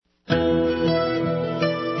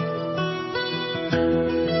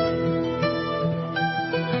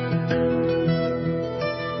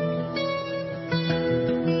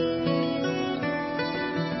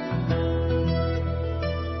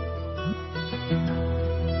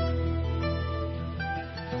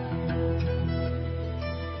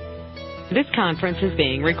This conference is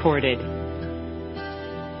being recorded.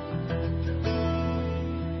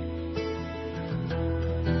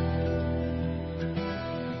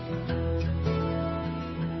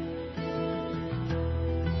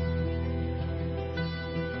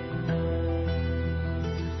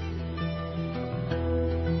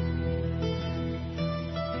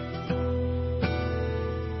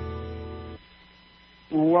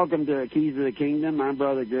 Welcome to Keys of the Kingdom. I'm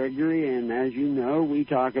Brother Gregory, and as you know, we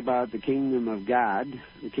talk about the kingdom of God.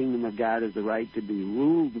 The kingdom of God is the right to be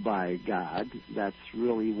ruled by God. That's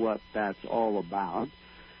really what that's all about.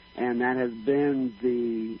 And that has been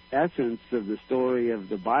the essence of the story of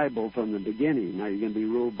the Bible from the beginning. Are you going to be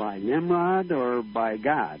ruled by Nimrod or by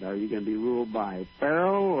God? Are you going to be ruled by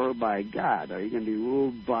Pharaoh or by God? Are you going to be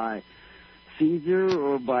ruled by Caesar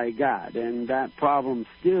or by God? And that problem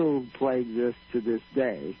still plagues us to this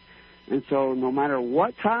day. And so no matter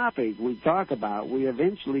what topic we talk about, we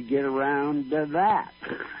eventually get around to that,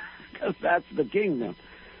 because that's the kingdom.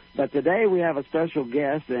 But today we have a special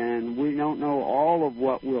guest, and we don't know all of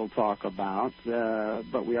what we'll talk about,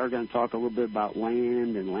 but we are going to talk a little bit about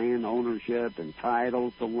land and land ownership and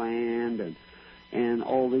titles to land and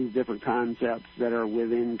all these different concepts that are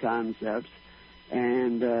within concepts.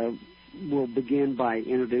 And we'll begin by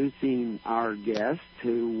introducing our guest,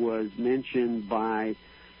 who was mentioned by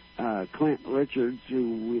Clint Richards,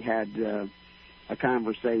 who we had a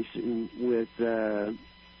conversation with a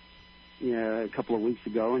couple of weeks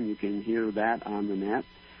ago, and you can hear that on the net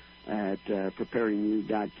at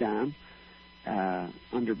preparingyou.com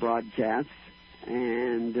under broadcasts.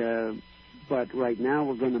 And but right now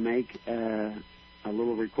we're going to make a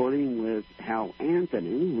little recording with Hal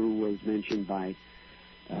Anthony, who was mentioned by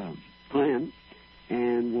Clint,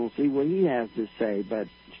 and we'll see what he has to say. But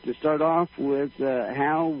to start off with,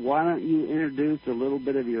 Hal, why don't you introduce a little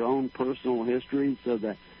bit of your own personal history so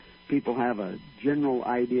that people have a general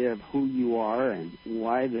idea of who you are and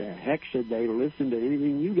why the heck should they listen to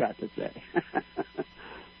anything you got to say?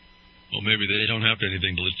 Well, maybe they don't have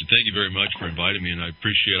anything to listen. Thank you very much for inviting me, and I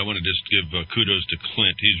appreciate it. I want to just give kudos to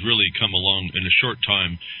Clint. He's really come along in a short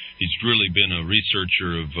time. He's really been a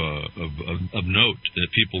researcher of note that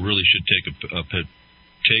people really should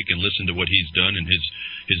take and listen to what he's done in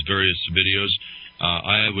his various videos.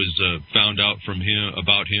 I was found out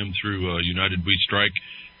about him through United We Strike.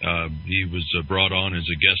 He was brought on as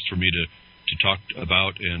a guest for me to talk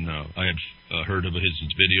about, and I had heard of his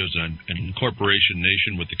videos. And in Corporation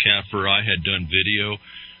Nation with the CAFR, I had done video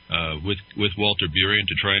with Walter Burien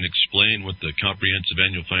to try and explain what the Comprehensive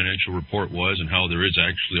Annual Financial Report was and how there is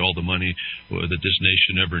actually all the money that this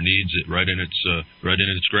nation ever needs, it right in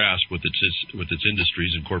its grasp with its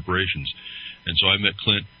industries and corporations. And so I met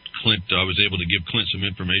Clint. I was able to give Clint some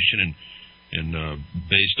information, and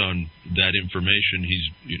based on that information,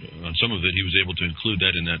 on some of it, he was able to include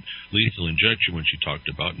that in that lethal injection when she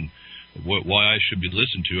talked about. And why I should be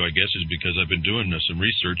listened to, I guess, is because I've been doing some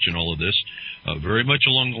research in all of this, very much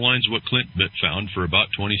along the lines of what Clint found for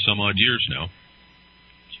about 20-some-odd years now.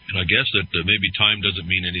 And I guess that maybe time doesn't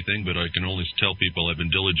mean anything, but I can only tell people I've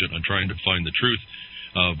been diligent on trying to find the truth.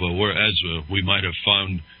 But whereas we might have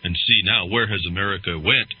found and see now, where has America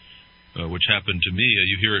went, which happened to me.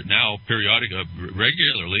 You hear it now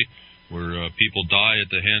regularly, where people die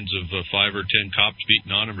at the hands of 5 or 10 cops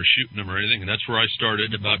beating on them or shooting them or anything. And that's where I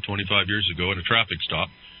started about 25 years ago at a traffic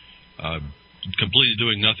stop, completely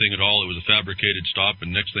doing nothing at all. It was a fabricated stop,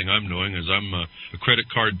 and next thing I'm knowing is I'm a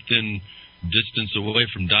credit card thin distance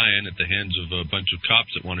away from dying at the hands of a bunch of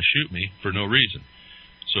cops that want to shoot me for no reason.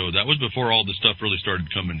 So that was before all the stuff really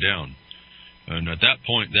started coming down. And at that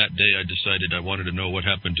point, that day, I decided I wanted to know what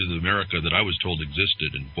happened to the America that I was told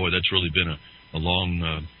existed. And boy, that's really been a long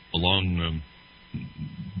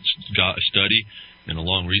study and a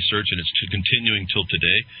long research, and it's continuing till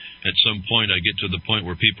today. At some point, I get to the point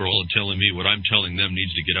where people are telling me what I'm telling them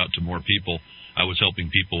needs to get out to more people. I was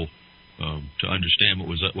helping people to understand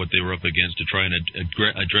what they were up against, to try and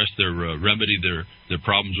address remedy their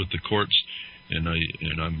problems with the courts. And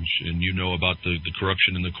you know about the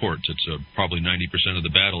corruption in the courts. It's probably 90% of the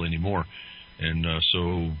battle anymore. And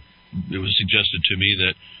so it was suggested to me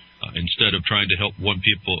that instead of trying to help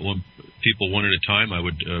people one at a time, I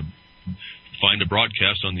would find a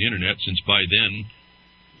broadcast on the internet. Since by then,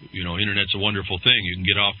 internet's a wonderful thing. You can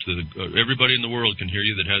get off to everybody in the world can hear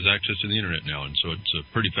you that has access to the internet now, and so it's a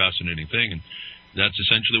pretty fascinating thing. And that's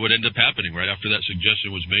essentially what ended up happening. Right after that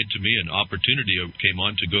suggestion was made to me, an opportunity came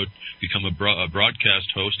on to go become a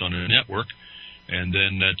broadcast host on a network. And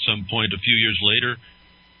then at some point a few years later,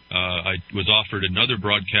 I was offered another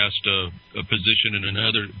broadcast a position in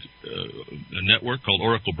another a network called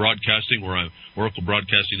Oracle Broadcasting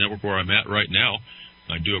Network, where I'm at right now.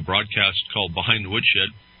 I do a broadcast called Behind the Woodshed.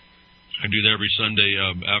 I do that every Sunday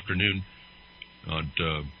afternoon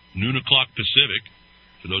at noon o'clock Pacific.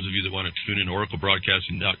 For those of you that want to tune in,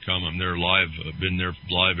 oraclebroadcasting.com, I'm there live. I've been there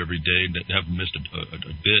live every day, haven't missed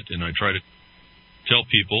a bit, and I try to tell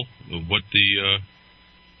people what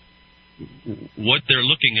they're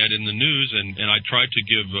looking at in the news, and I try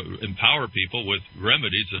to empower people with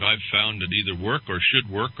remedies that I've found that either work or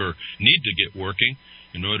should work or need to get working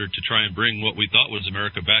in order to try and bring what we thought was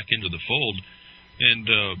America back into the fold, and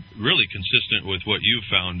really consistent with what you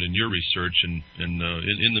found in your research. And in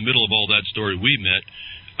the middle of all that story, we met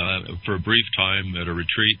for a brief time at a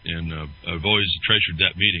retreat, and I've always treasured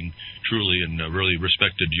that meeting truly, and really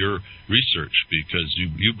respected your research, because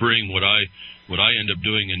you bring what I end up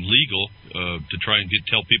doing in legal to try and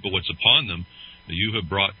tell people what's upon them. You have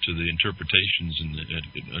brought to the interpretations and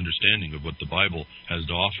the understanding of what the Bible has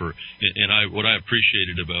to offer. And what I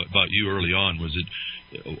appreciated about you early on was that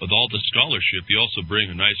with all the scholarship, you also bring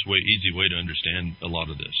a nice way, easy way to understand a lot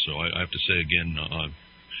of this. So I have to say again,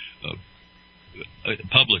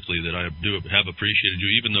 publicly, that I do have appreciated you,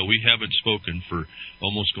 even though we haven't spoken for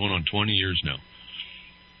almost going on 20 years now.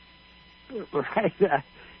 Right.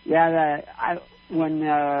 When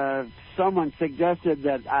someone suggested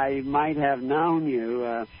that I might have known you,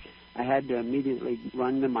 I had to immediately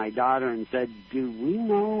run to my daughter and said, "Do we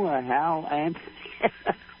know Hal Anthony?"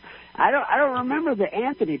 I don't remember the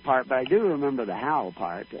Anthony part, but I do remember the Hal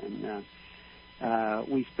part. And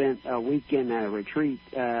we spent a week in a retreat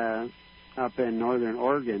up in northern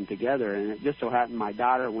Oregon together, and it just so happened my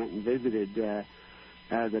daughter went and visited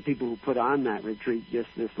the people who put on that retreat just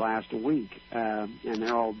this last week, and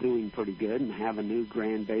they're all doing pretty good and have a new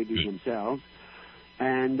grandbaby themselves.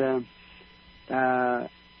 And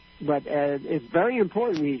but it's very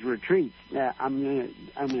important, these retreats. I'm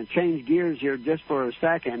gonna change gears here just for a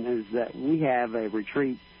second. Is that we have a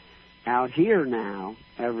retreat out here now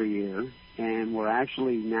every year, and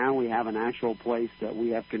we have an actual place that we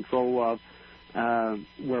have control of,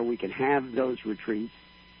 where we can have those retreats.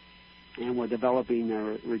 And we're developing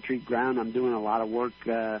a retreat ground. I'm doing a lot of work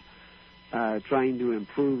trying to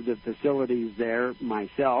improve the facilities there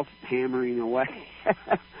myself, hammering away.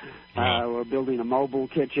 We're building a mobile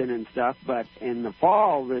kitchen and stuff. But in the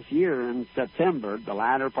fall this year, in September, the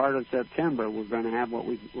latter part of September, we're going to have what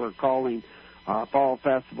we're calling our Fall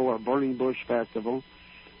Festival or Burning Bush Festival.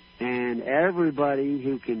 And everybody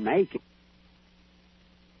who can make it,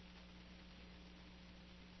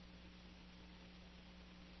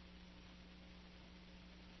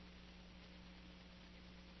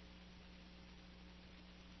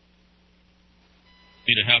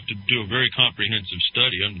 to have to do a very comprehensive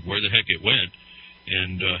study on where the heck it went,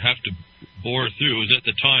 and have to bore through. It was at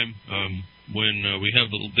the time when we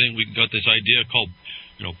got this idea called,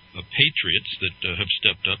 patriots that have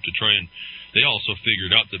stepped up to try, and they also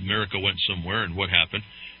figured out that America went somewhere and what happened.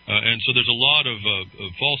 And so there's a lot of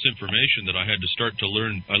false information that I had to start to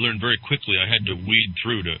learn. I learned very quickly. I had to weed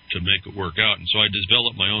through to make it work out, and so I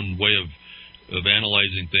developed my own way of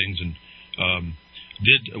analyzing things, and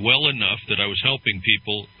did well enough that I was helping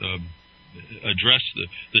people address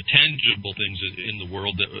the tangible things in the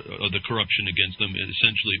world, the corruption against them,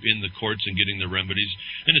 essentially in the courts and getting the remedies,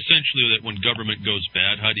 and essentially that when government goes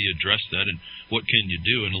bad, how do you address that and what can you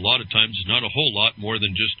do? And a lot of times it's not a whole lot more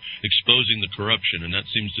than just exposing the corruption, and that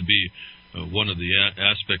seems to be one of the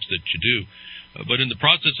aspects that you do. But in the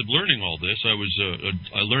process of learning all this,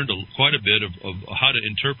 I learned quite a bit of how to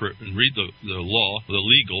interpret and read the law, the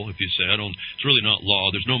legal, if you say. It's really not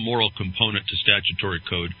law. There's no moral component to statutory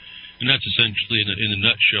code, and that's essentially, in a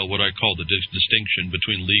nutshell, what I call the distinction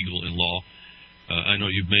between legal and law. I know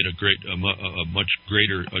you've made a much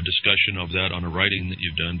greater discussion of that on a writing that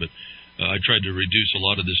you've done, but I tried to reduce a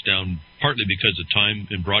lot of this down, partly because of time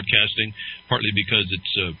in broadcasting, partly because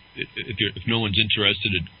if no one's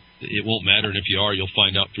interested, it won't matter, and if you are, you'll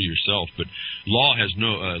find out for yourself. But law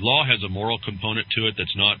has a moral component to it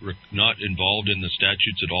that's not involved in the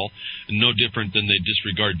statutes at all, and no different than they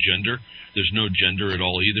disregard gender. There's no gender at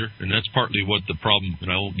all either, and that's partly what the problem. And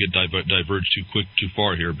I won't get diverged too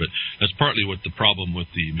far here, but that's partly what the problem with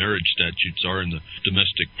the marriage statutes are in the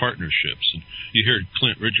domestic partnerships. And you hear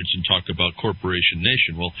Clint Richardson talk about corporation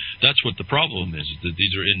nation. Well, that's what the problem is. That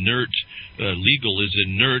these are inert. Legal is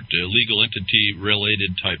inert, legal entity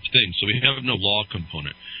related type things. So we have no law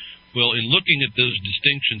component. Well, in looking at those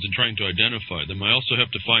distinctions and trying to identify them, you also have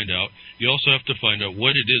to find out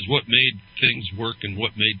what it is, what made things work, and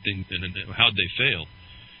what made things, and how they fail.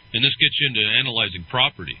 And this gets you into analyzing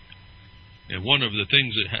property. And one of the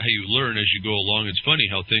things that how you learn as you go along, it's funny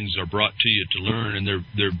how things are brought to you to learn, and they're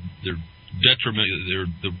detriment, they're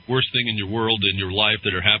the worst thing in your world, in your life,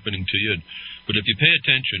 that are happening to you. But if you pay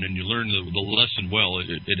attention and you learn the lesson well,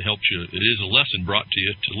 it helps you. It is a lesson brought to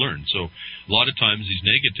you to learn. So a lot of times these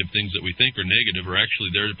negative things that we think are negative are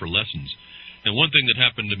actually there for lessons. And one thing that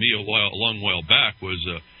happened to me a long while back was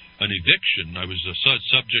an eviction. I was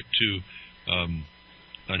subject to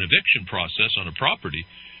an eviction process on a property.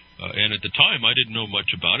 And at the time, I didn't know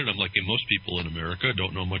much about it. I'm like most people in America,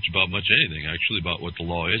 don't know much about anything, actually, about what the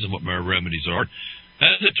law is and what my remedies are.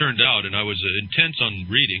 As it turned out, and I was intense on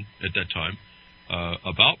reading at that time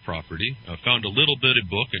about property, I found a little bitty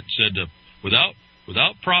book. It said,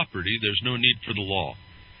 without property, there's no need for the law.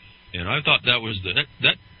 And I thought that was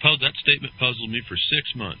that statement puzzled me for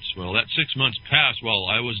 6 months. Well, that 6 months passed while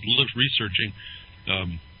I was researching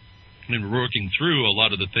and working through a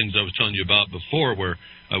lot of the things I was telling you about before, where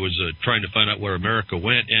I was trying to find out where America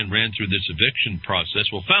went and ran through this eviction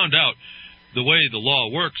process. Well, found out the way the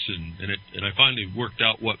law works, and I finally worked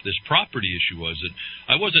out what this property issue was. That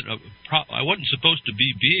I wasn't supposed to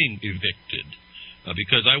be being evicted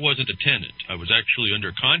because I wasn't a tenant. I was actually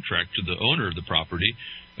under contract to the owner of the property.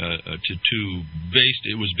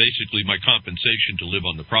 It was basically my compensation to live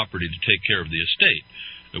on the property to take care of the estate,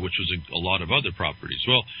 which was a lot of other properties.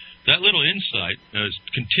 Well, that little insight has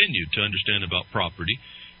continued to understand about property,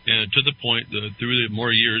 and to the point through the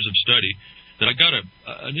more years of study that I got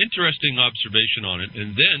an interesting observation on it.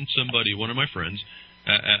 And then somebody, one of my friends,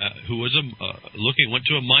 who was went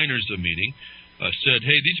to a miners' meeting, said,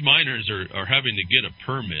 "Hey, these miners are having to get a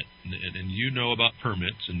permit, and you know about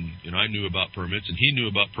permits, and I knew about permits, and he knew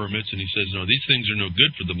about permits, and he says, no, these things are no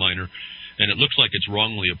good for the miner, and it looks like it's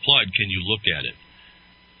wrongly applied. Can you look at it?"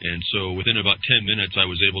 And so within about 10 minutes, I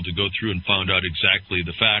was able to go through and found out exactly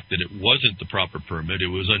the fact that it wasn't the proper permit. It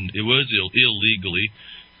was illegally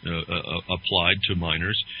applied to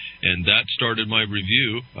miners, and that started my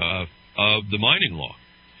review of the mining law.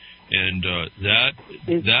 And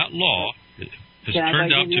that law has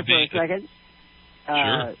turned out to be. For a second?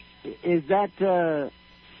 Sure. Is that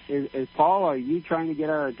is Paul? Are you trying to get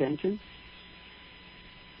our attention?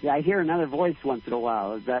 Yeah, I hear another voice once in a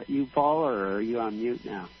while. Is that you, Paul, or are you on mute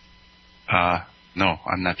now? No,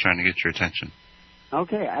 I'm not trying to get your attention.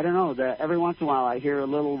 Okay, I don't know. Every once in a while I hear a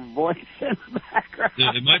little voice in the background.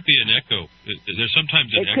 It might be an echo. There's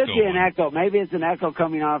sometimes an echo. It could be an echo. Maybe it's an echo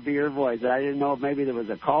coming off of your voice. I didn't know if maybe there was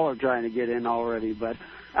a caller trying to get in already, but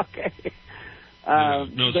okay.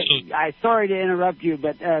 Sorry to interrupt you,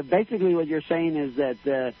 but basically what you're saying is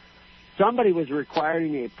that somebody was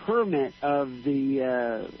requiring a permit of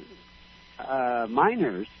the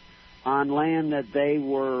miners on land that they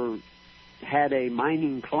had a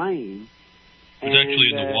mining claim. It was actually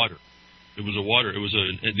in the water. It was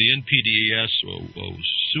the NPDES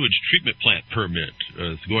sewage treatment plant permit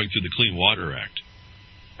going through the Clean Water Act.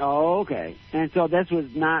 Oh, okay. And so this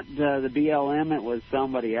was not the BLM; it was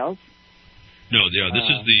somebody else. No, yeah, this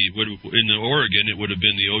is in Oregon, it would have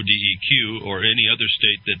been the ODEQ or any other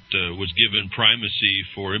state that was given primacy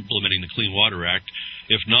for implementing the Clean Water Act.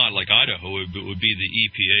 If not, like Idaho, it would be the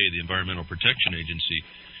EPA, the Environmental Protection Agency.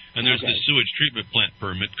 And there's the sewage treatment plant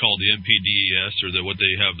permit called the NPDES, or what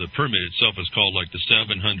they have. The permit itself is called like the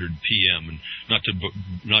 700 PM, and not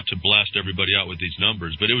to blast everybody out with these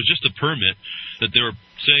numbers, but it was just a permit that they were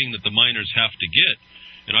saying that the miners have to get.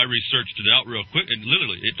 And I researched it out real quick, and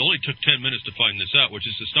literally, it only took 10 minutes to find this out, which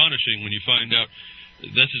is astonishing when you find out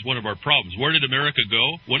this is one of our problems. Where did America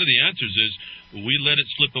go? One of the answers is we let it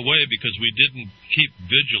slip away because we didn't keep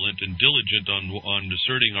vigilant and diligent on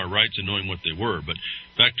asserting our rights and knowing what they were. But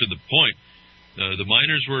back to the point, the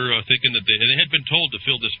miners were thinking that they had been told to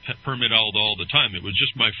fill this permit out all the time. It was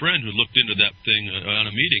just my friend who looked into that thing on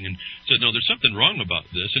a meeting and said, no, there's something wrong about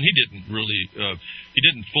this. And he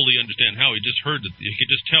didn't fully understand how. He just heard that he could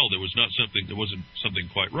just tell there wasn't something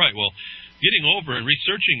quite right. Well, getting over and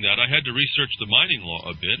researching that, I had to research the mining law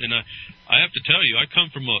a bit. And I have to tell you, I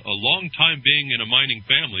come from a long time being in a mining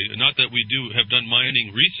family. Not that we have done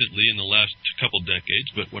mining recently in the last couple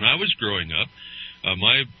decades, but when I was growing up,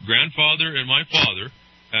 my grandfather and my father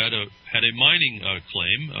had a mining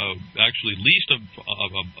claim, actually leased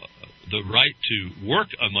the right to work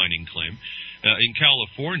a mining claim in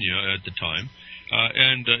California at the time,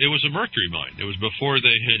 and it was a mercury mine. It was before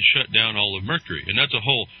they had shut down all of mercury, and that's a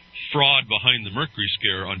whole fraud behind the mercury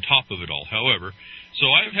scare on top of it all. However,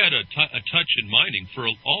 so I've had a touch in mining for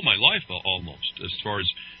all my life almost, as far as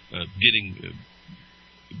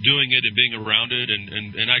doing it and being around it,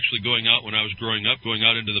 and actually going out when I was growing up, going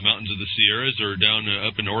out into the mountains of the Sierras or down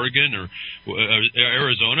up in Oregon or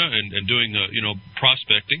Arizona and doing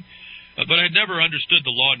prospecting. But I had never understood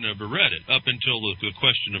the law, never read it up until the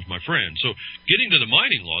question of my friend. So getting to the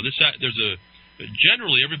mining law,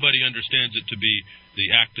 generally everybody understands it to be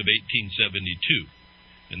the Act of 1872,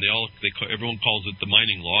 and everyone calls it the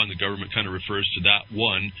mining law, and the government kind of refers to that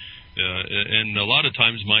one. And a lot of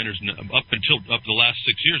times miners, up the last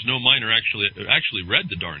 6 years, no miner actually read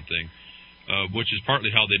the darn thing, which is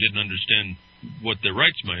partly how they didn't understand what their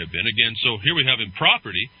rights might have been. Again, so here we have in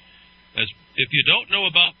property, if you don't know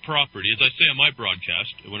about property, as I say on my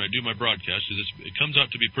broadcast, when I do my broadcast, it comes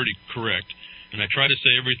out to be pretty correct, and I try to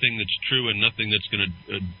say everything that's true and nothing that's going to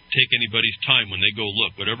take anybody's time when they go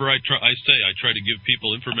look. Whatever I try to give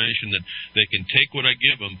people information that they can take what I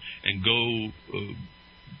give them and go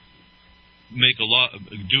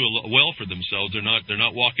do well for themselves. They're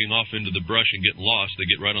not walking off into the brush and getting lost. They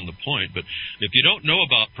get right on the point. But if you don't know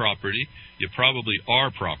about property, you probably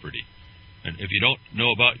are property. And if you don't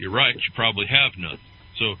know about your rights, you probably have none.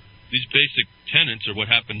 So these basic tenets are what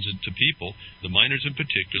happens to people, the miners in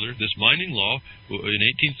particular. This mining law in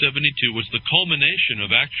 1872 was the culmination of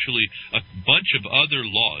actually a bunch of other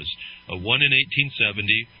laws, one in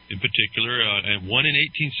 1870 in particular, and one in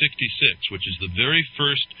 1866, which is the very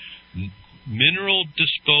first mineral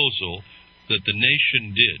disposal that the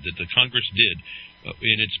nation did, that the Congress did,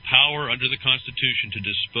 in its power under the Constitution to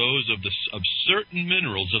dispose of certain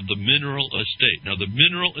minerals of the mineral estate. Now, the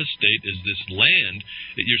mineral estate is this land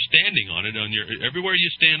that you're standing on it. Everywhere you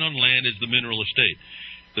stand on land is the mineral estate.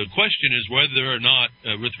 The question is whether or not,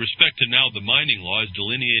 with respect to now the mining law as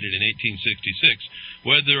delineated in 1866,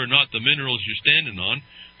 whether or not the minerals you're standing on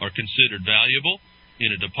are considered valuable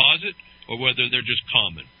in a deposit or whether they're just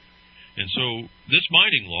common. And so this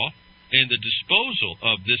mining law and the disposal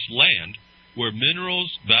of this land where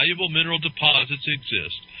valuable mineral deposits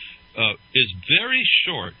exist, is very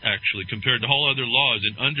short, actually, compared to all other laws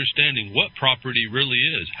in understanding what property really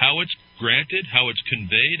is, how it's granted, how it's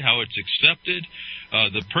conveyed, how it's accepted,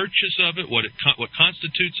 the purchase of it, what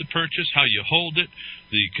constitutes a purchase, how you hold it,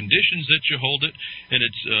 the conditions that you hold it. And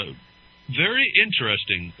it's very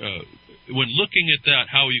interesting when looking at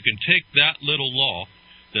that, how you can take that little law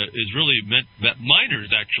that is really meant, that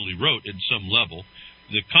miners actually wrote at some level.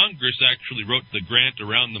 The Congress actually wrote the grant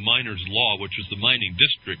around the miners' law, which was the mining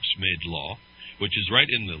districts made law, which is right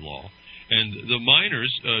in the law. And the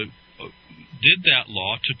miners did that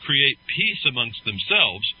law to create peace amongst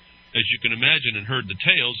themselves, as you can imagine, and heard the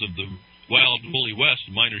tales of the wild woolly west,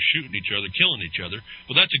 miners shooting each other, killing each other.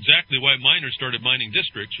 Well, that's exactly why miners started mining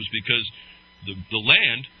districts, was because the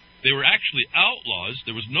land, they were actually outlaws.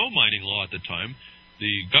 There was no mining law at the time.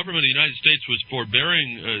 The government of the United States was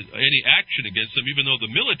forbearing any action against them, even though the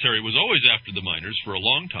military was always after the miners for a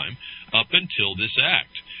long time, up until this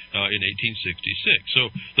act in 1866. So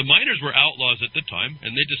the miners were outlaws at the time,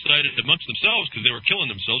 and they decided amongst themselves, because they were killing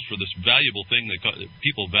themselves for this valuable thing that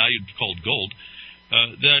people valued called gold,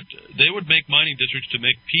 that they would make mining districts to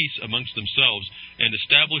make peace amongst themselves and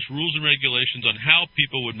establish rules and regulations on how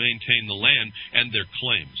people would maintain the land and their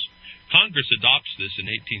claims. Congress adopts this in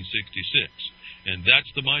 1866. And that's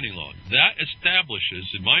the mining law. That establishes,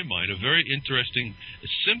 in my mind, a very interesting,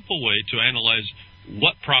 simple way to analyze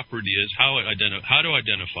what property is, how to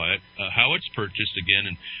identify it, how it's purchased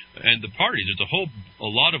again, and the parties. There's a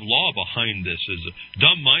lot of law behind this. As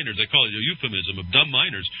dumb miners, I call it a euphemism of dumb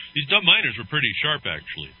miners. These dumb miners were pretty sharp,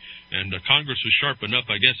 actually. And Congress was sharp enough,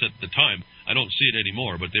 I guess, at the time. I don't see it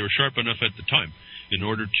anymore, but they were sharp enough at the time in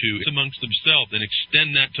order to, amongst themselves, and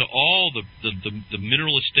extend that to all the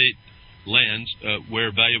mineral estate lands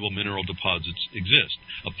where valuable mineral deposits exist.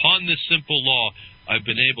 Upon this simple law, I've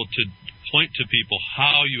been able to point to people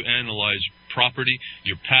how you analyze property,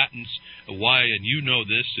 your patents, why, and you know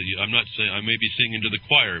this. I'm not saying, I may be singing to the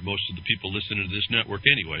choir, most of the people listening to this network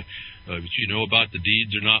anyway, but you know about the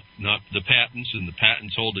deeds are not the patents, and the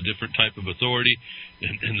patents hold a different type of authority,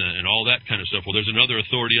 and all that kind of stuff. Well, there's another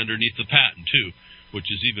authority underneath the patent, too, which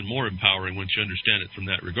is even more empowering once you understand it from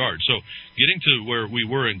that regard. So getting to where we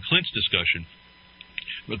were in Clint's discussion,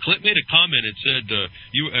 but Clint made a comment and said,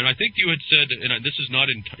 and I think you had said, and this is not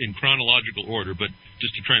in chronological order, but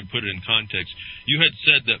just to try and put it in context, you had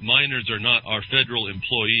said that miners are not our federal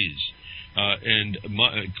employees. And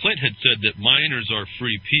Clint had said that miners are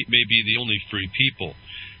maybe the only free people.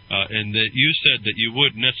 And that you said that you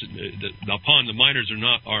would upon the miners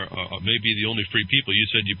are maybe the only free people, you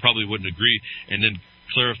said you probably wouldn't agree, and then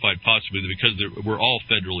clarified possibly because we're all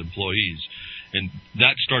federal employees. And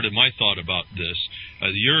that started my thought about this.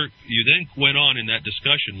 You then went on in that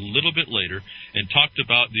discussion a little bit later and talked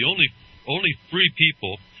about the only free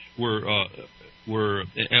people were,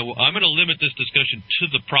 and I'm going to limit this discussion to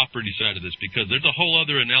the property side of this, because there's a whole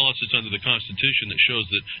other analysis under the Constitution that shows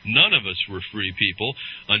that none of us were free people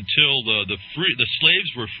until the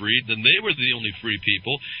slaves were freed. Then they were the only free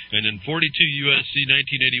people, and in 42 U.S.C.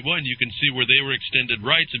 1981, you can see where they were extended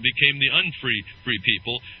rights and became the unfree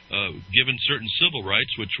people, given certain civil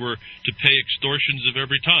rights, which were to pay extortions of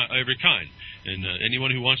every kind. And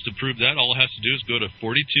anyone who wants to prove that, all it has to do is go to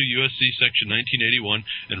 42 U.S.C. Section 1981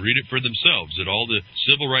 and read it for themselves, that all the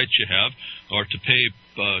civil rights you have are to pay,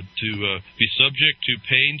 to be subject to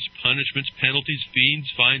pains, punishments, penalties, fees,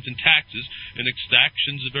 fines, and taxes, and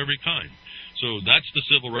exactions of every kind. So that's the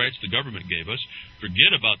civil rights the government gave us.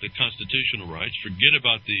 Forget about the constitutional rights, forget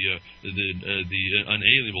about the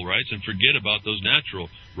unalienable rights, and forget about those natural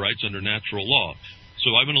rights under natural law.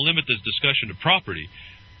 So I'm going to limit this discussion to property.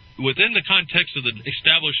 Within the context of the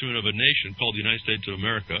establishment of a nation called the United States of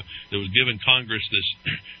America, that was given Congress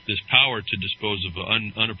this power to dispose of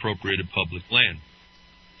unappropriated public land.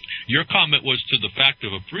 Your comment was to the fact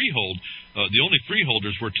of a freehold. The only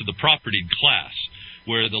freeholders were to the propertied class,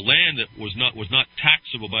 where the land that was not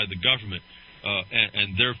taxable by the government,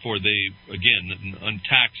 and therefore they, again,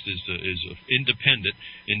 untaxed is independent.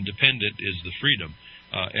 Independent is the freedom.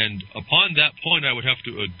 And upon that point, I would have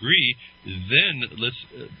to agree. Then let's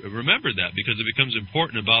remember that, because it becomes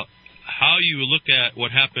important about how you look at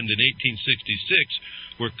what happened in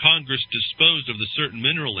 1866, where Congress disposed of the certain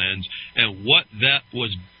mineral lands, and what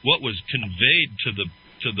was conveyed to the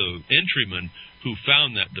entryman who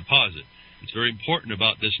found that deposit. It's very important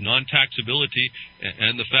about this non-taxability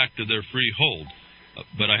and the fact of their free hold.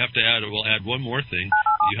 But I have to add one more thing.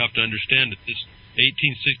 You have to understand that this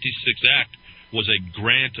 1866 Act was a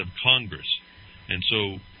grant of Congress. And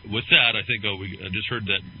so with that, I think I just heard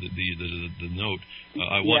that the note.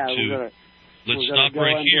 Let's stop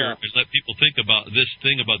right here and let people think about this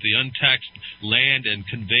thing about the untaxed land and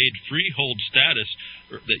conveyed freehold status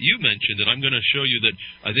that you mentioned. And I'm going to show you that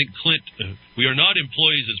I think, Clint, we are not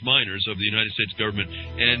employees as minors of the United States government.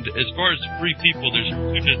 And as far as free people, there's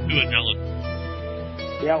two analysis.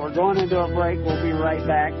 Yeah, we're going into a break. We'll be right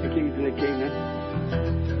back to Keys of the Kingdom.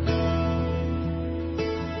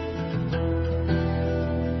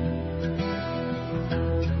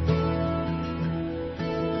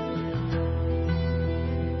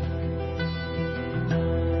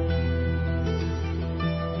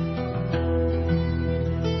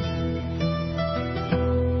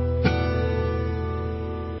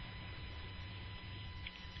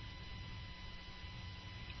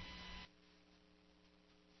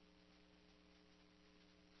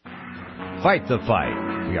 Fight the fight.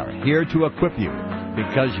 We are here to equip you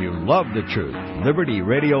because you love the truth.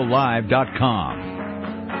 LibertyRadioLive.com.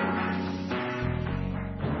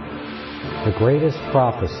 The Greatest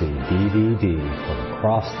Prophecy DVD from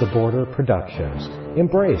Across the Border Productions.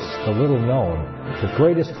 Embrace the little-known, the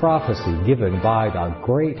greatest prophecy given by the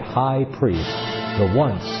great high priest, the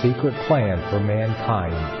once secret plan for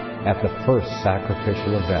mankind at the first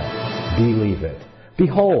sacrificial event. Believe it.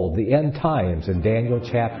 Behold the end times in Daniel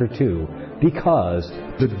chapter 2, because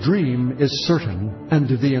the dream is certain, and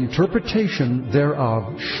the interpretation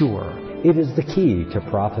thereof sure. It is the key to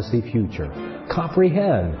prophecy future.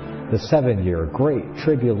 Comprehend the 7-year great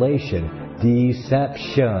tribulation,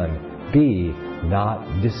 deception. Be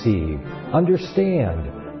not deceived. Understand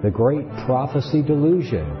the great prophecy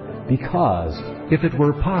delusion, because if it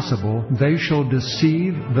were possible, they shall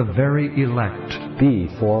deceive the very elect. Be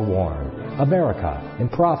forewarned. America in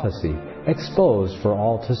prophecy, exposed for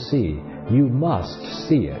all to see. You must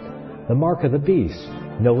see it. The mark of the beast.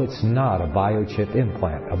 No, it's not a biochip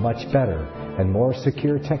implant. A much better and more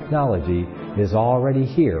secure technology is already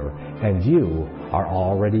here, and you are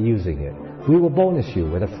already using it. We will bonus you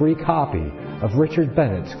with a free copy of Richard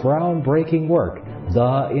Bennett's groundbreaking work,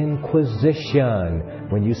 The Inquisition,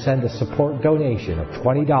 when you send a support donation of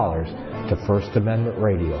 $20 to First Amendment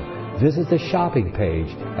Radio. Visit the shopping page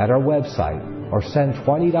at our website or send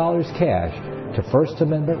 $20 cash to First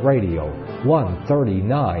Amendment Radio,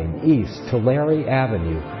 139 East Tulare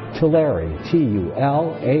Avenue, Tulare,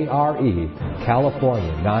 Tulare,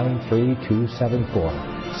 California, 93274.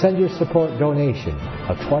 Send your support donation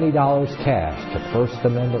of $20 cash to First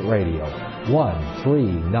Amendment Radio,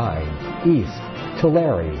 139 East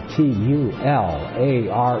Tulare, Tulare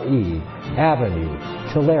Avenue,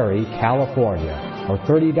 Tulare, California, or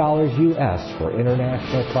 $30 U.S. for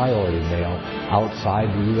international priority mail outside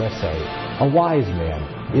the USA. A wise man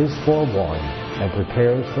is forewarned and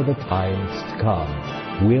prepares for the times to come.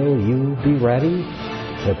 Will you be ready?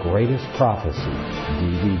 The Greatest Prophecy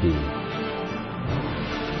DVD.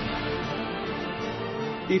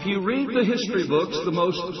 If you read the history books, the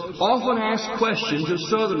most often asked question to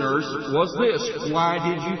Southerners was this: why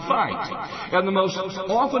did you fight? And the most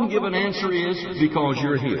often given answer is, because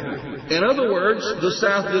you're here. In other words, the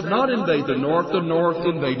South did not invade the North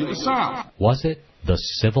invaded the South. Was it the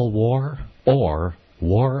Civil War or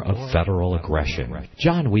War of Federal Aggression?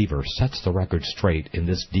 John Weaver sets the record straight in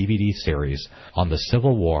this DVD series on the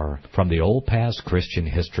Civil War from the Old Past Christian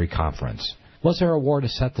History Conference. Was there a war to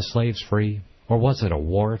set the slaves free? Or was it a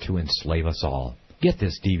war to enslave us all? Get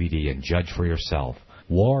this DVD and judge for yourself.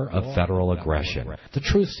 War of Federal Aggression. The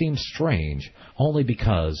truth seems strange only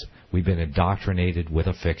because we've been indoctrinated with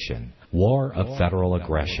a fiction. War of Federal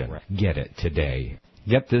Aggression. Get it today.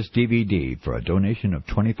 Get this DVD for a donation of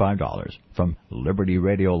 $25 from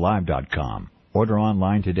LibertyRadioLive.com. Order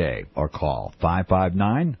online today or call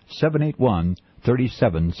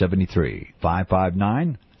 559-781-3773.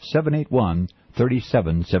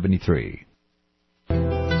 559-781-3773.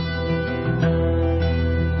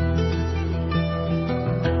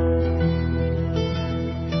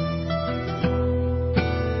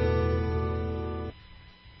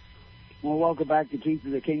 Well, welcome back to Keys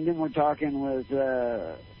of the Kingdom. We're talking with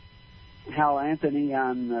Hal Anthony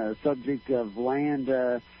on the subject of land.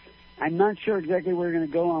 I'm not sure exactly where we're going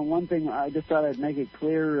to go on one thing. I just thought I'd make it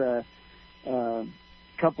clear a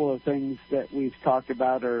couple of things that we've talked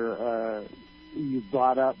about or you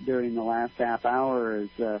brought up during the last half hour is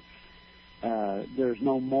there's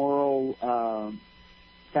no moral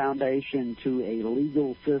foundation to a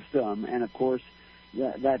legal system. And, of course,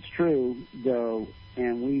 that's true, though.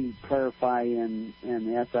 And we clarify in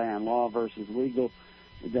the essay on law versus legal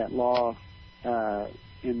that law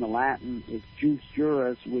in the Latin is jus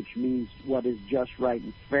juris, which means what is just, right,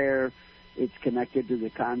 and fair. It's connected to the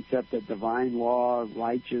concept of divine law,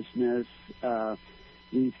 righteousness,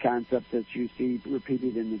 these concepts that you see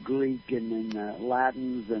repeated in the Greek and in the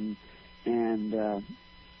Latins and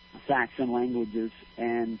Saxon languages.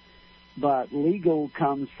 But legal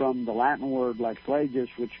comes from the Latin word lex legis,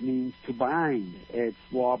 which means to bind. It's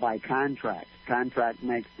law by contract. Contract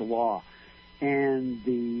makes the law. And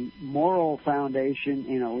the moral foundation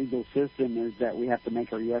in a legal system is that we have to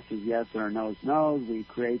make our yeses yes and our noes noes. We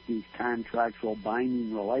create these contractual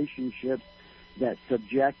binding relationships that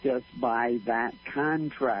subject us by that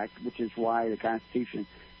contract, which is why the Constitution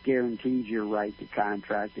guarantees your right to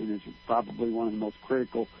contract and is probably one of the most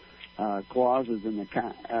critical clauses in the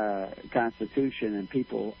Constitution, and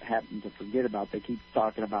people happen to forget about. They keep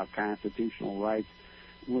talking about constitutional rights,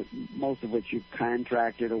 most of which you've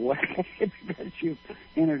contracted away because you've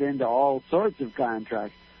entered into all sorts of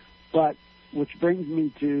contracts. But which brings me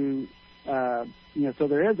to, so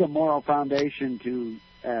there is a moral foundation to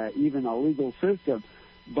even a legal system.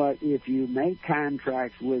 But if you make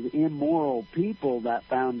contracts with immoral people, that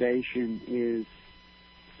foundation is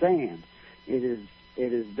sand.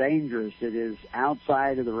 It is dangerous. It is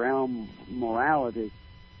outside of the realm of morality.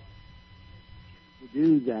 To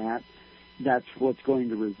do that, that's what's going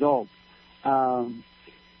to result.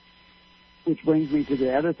 Which brings me to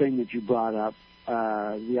the other thing that you brought up,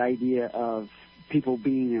 the idea of people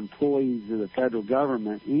being employees of the federal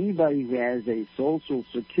government. Anybody who has a Social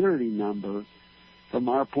Security number, from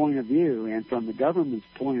our point of view and from the government's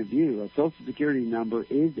point of view, a Social Security number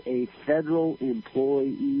is a federal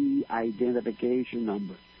employee identification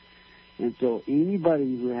number. And so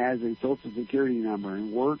anybody who has a Social Security number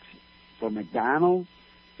and works for McDonald's,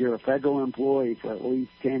 you're a federal employee for at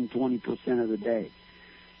least 10-20% of the day.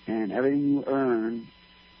 And everything you earn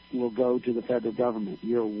will go to the federal government.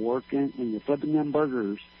 You're working, when you're flipping them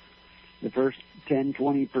burgers, the first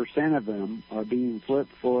 10-20% of them are being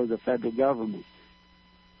flipped for the federal government.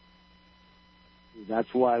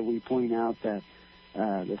 That's why we point out that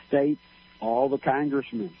the states, all the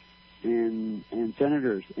congressmen and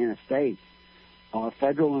senators in a state are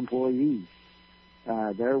federal employees.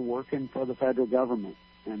 They're working for the federal government,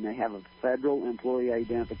 and they have a federal employee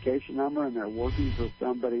identification number, and they're working for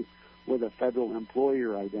somebody with a federal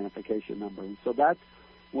employer identification number. And so that's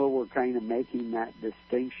where we're kind of making that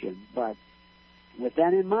distinction. But with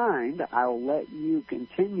that in mind, I'll let you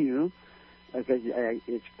continue, because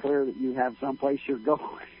it's clear that you have someplace you're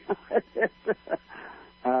going.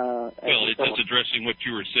 Well, it's addressing what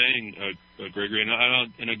you were saying, Gregory.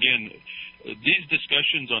 And again, these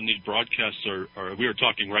discussions on these broadcasts are we were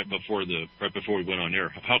talking right before we went on air,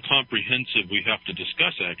 how comprehensive we have to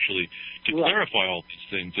discuss actually to clarify all these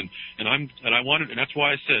things. And that's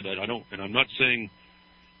why I said that I'm not saying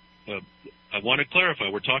I want to clarify.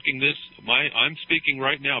 We're talking this. I'm speaking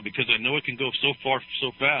right now because I know it can go so far,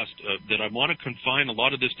 so fast that I want to confine a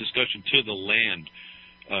lot of this discussion to the land,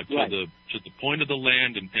 to the point of the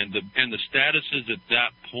land and the statuses at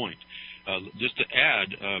that point. Just to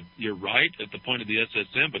add, you're right at the point of the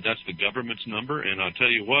SSN, but that's the government's number. And I'll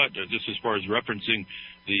tell you what, just as far as referencing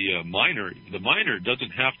the miner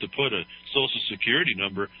doesn't have to put a Social Security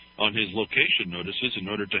number on his location notices in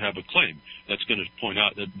order to have a claim. That's going to point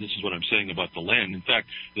out that this is what I'm saying about the land. In fact,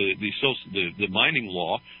 the mining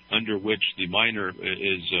law under which the miner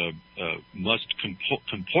must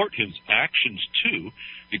comport his actions to,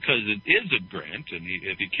 because it is a grant, and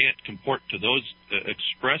if he can't comport to those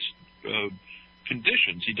express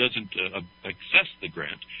conditions, he doesn't access the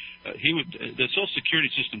grant. The Social Security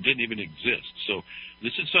system didn't even exist. So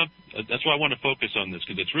this is that's why I want to focus on this,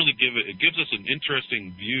 because it's really gives us an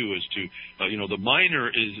interesting view as to the miner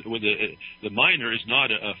is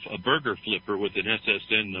not a burger flipper with an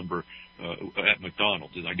SSN number at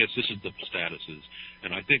McDonald's. And I guess this is the statuses,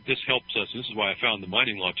 and I think this helps us. And this is why I found the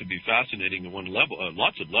mining law to be fascinating at one level,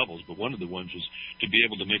 lots of levels, but one of the ones was to be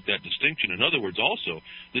able to make that distinction. In other words, also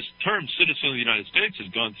this term "citizen of the United States"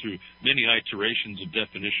 has gone through many iterations of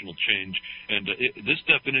definitional change, and this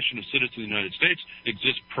definition of citizen of the United States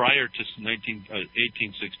exists prior to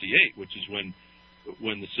 1868, which is when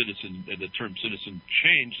the term citizen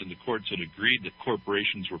changed, and the courts had agreed that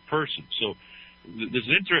corporations were persons. So there's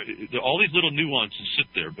all these little nuances sit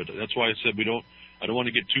there, but that's why I said I don't want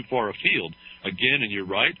to get too far afield. Again, and you're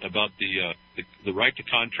right about the right to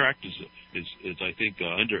contract is I think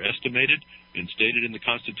underestimated and stated in the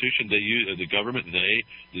Constitution. The government, the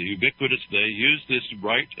ubiquitous they use this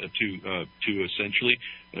right to essentially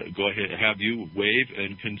go ahead have you waive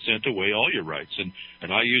and consent away all your rights. And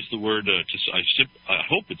I use the word I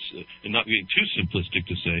hope it's not being too simplistic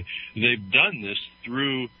to say they've done this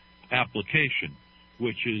through application,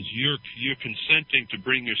 which is you're consenting to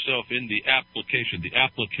bring yourself in the application. The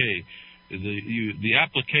applique, the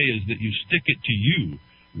applique is that you stick it to you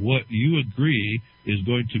what you agree is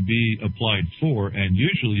going to be applied for, and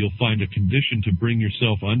usually you'll find a condition to bring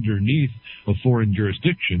yourself underneath a foreign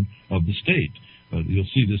jurisdiction of the state.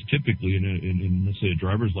 You'll see this typically in, let's say, a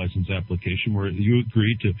driver's license application where you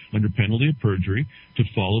agree to, under penalty of perjury, to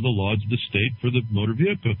follow the laws of the state for the motor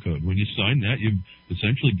vehicle code. When you sign that, you've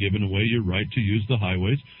essentially given away your right to use the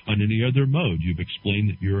highways on any other mode. You've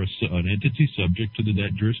explained that you're an entity subject to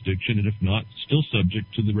that jurisdiction, and if not, still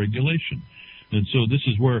subject to the regulation. And so this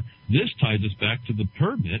is where this ties us back to the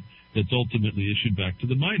permit that's ultimately issued back to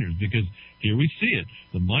the miners, because here we see it.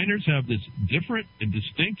 The miners have this different and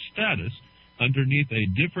distinct status underneath a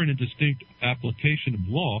different and distinct application of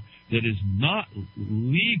law that is not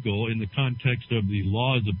legal in the context of the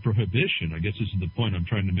laws of prohibition. I guess this is the point I'm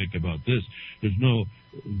trying to make about this.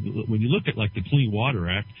 When you look at like the Clean Water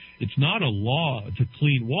Act, it's not a law to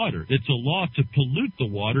clean water. It's a law to pollute the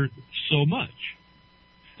water so much.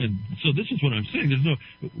 And so this is what I'm saying.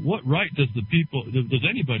 What right does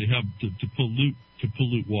anybody have to pollute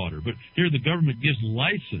water? But here the government gives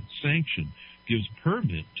license, sanction, gives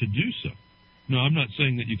permit to do so. Now, I'm not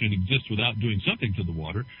saying that you can exist without doing something to the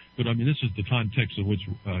water, but I mean this is the context in which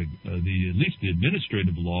at least the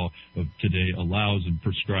administrative law of today allows and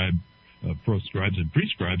prescribes and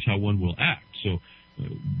prescribes how one will act. So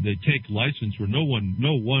they take license where no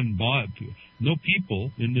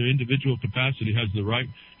people in their individual capacity has the right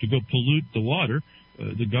to go pollute the water.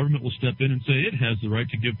 The government will step in and say it has the right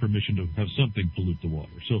to give permission to have something pollute the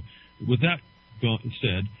water. So with that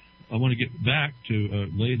said, I want to get back to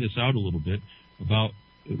lay this out a little bit about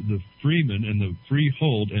the freeman and the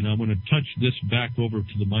freehold, and I'm going to touch this back over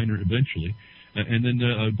to the miner eventually. And then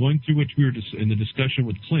going through which we were in the discussion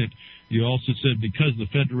with Clint, you also said because of the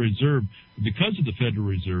Federal Reserve,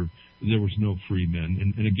 there was no free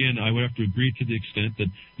men. And again, I would have to agree to the extent that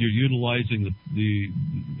you're utilizing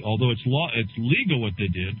although it's legal what they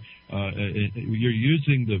did, you're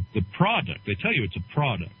using the product. They tell you it's a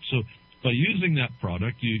product. So by using that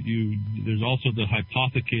product, there's also the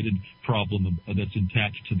hypothecated problem that's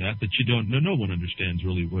attached to that you don't. No one understands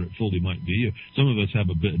really what it fully might be. Some of us have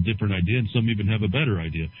a different idea, and some even have a better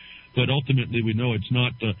idea. But ultimately, we know it's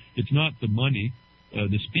not the money,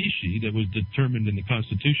 the specie that was determined in the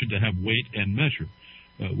Constitution to have weight and measure,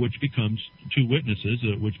 which becomes two witnesses,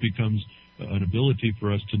 which becomes an ability for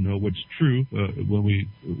us to know what's true when we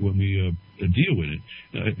deal with it,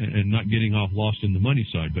 and not getting lost in the money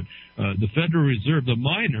side. But the Federal Reserve, the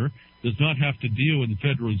miner, does not have to deal with the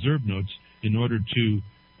Federal Reserve notes in order to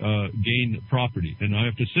gain property. And I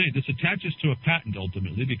have to say, this attaches to a patent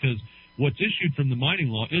ultimately, because what's issued from the mining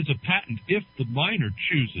law is a patent if the miner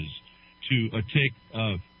chooses to take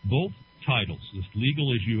both titles. This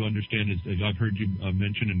legal, as you understand, as I've heard you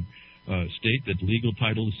mention and state, that legal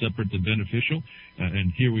title is separate than beneficial,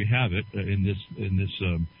 and here we have it in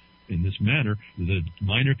this manner. The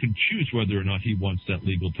minor can choose whether or not he wants that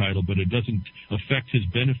legal title, but it doesn't affect his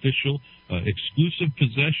beneficial, exclusive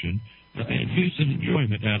possession and use and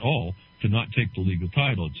enjoyment at all to not take the legal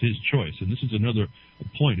title. It's his choice. And this is another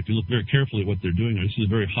point. If you look very carefully at what they're doing, this is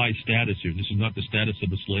a very high status here. This is not the status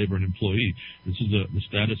of a slave or an employee. This is the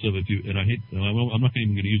status of, I'm not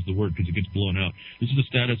even going to use the word because it gets blown out. This is the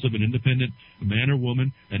status of an independent man or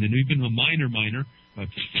woman, and then even a minor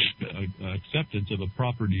acceptance of a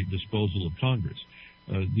property disposal of Congress.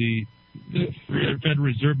 The Federal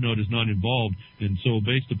Reserve note is not involved, and so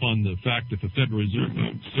based upon the fact that the Federal Reserve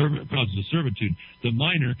note causes a servitude, the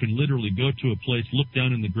miner can literally go to a place, look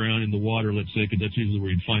down in the ground, in the water, let's say, because that's usually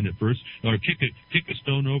where you'd find it first, or kick a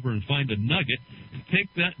stone over and find a nugget,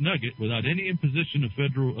 take that nugget without any imposition of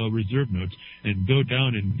Federal Reserve notes, and go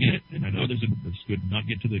down and get it. And I know let's not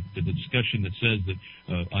get to the discussion that says that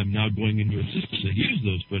I'm now going into a system that uses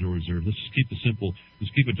those Federal Reserve. Let's just keep it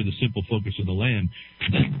to the simple focus of the land.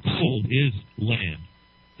 That gold is land.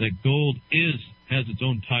 That gold has its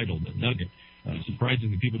own title, the nugget.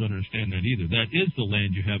 Surprisingly, people don't understand that either. That is the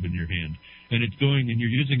land you have in your hand. And it's going, and you're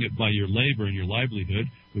using it by your labor and your livelihood,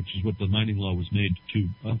 which is what the mining law was made to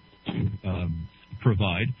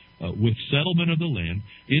provide, with settlement of the land,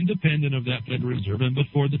 independent of that Federal Reserve and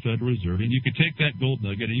before the Federal Reserve. And you can take that gold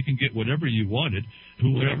nugget and you can get whatever you wanted,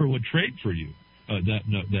 whoever would trade for you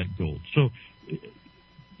that gold. So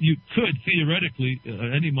you could theoretically,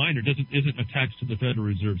 any miner isn't attached to the Federal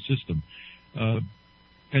Reserve system,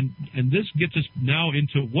 and this gets us now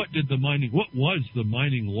into what was the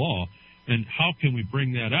mining law, and how can we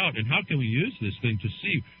bring that out, and how can we use this thing to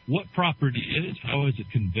see what property is, how is it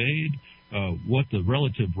conveyed, what the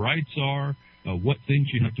relative rights are, what things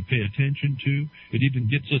you have to pay attention to. It even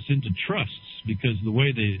gets us into trusts, because the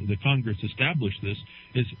way the Congress established this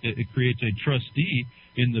is it creates a trustee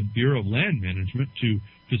in the Bureau of Land Management to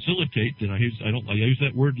facilitate, and I use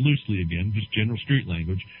that word loosely again, just general street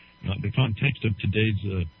language, not in the context of today's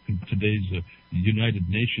United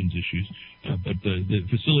Nations issues, but it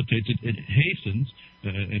facilitates it. It hastens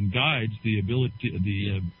and guides the ability,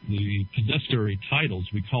 the possessory titles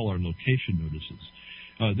we call our location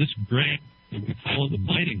notices. This grant that we call the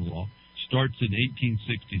mining law starts in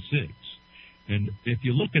 1866, and if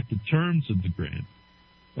you look at the terms of the grant,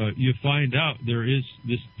 you find out there is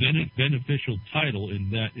this beneficial title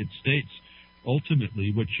in that it states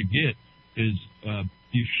ultimately what you get is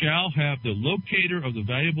you shall have the locator of the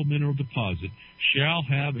valuable mineral deposit shall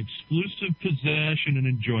have exclusive possession and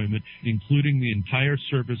enjoyment, including the entire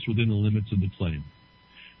surface within the limits of the claim.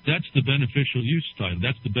 That's the beneficial use title.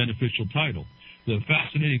 That's the beneficial title. The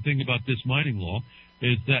fascinating thing about this mining law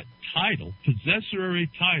is that title, possessory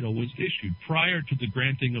title, was issued prior to the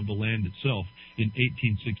granting of the land itself in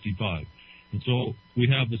 1865. And so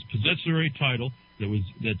we have this possessory title that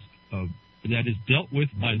is dealt with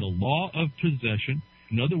by the law of possession.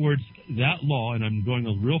 In other words, that law, and I'm going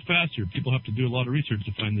a real fast here, people have to do a lot of research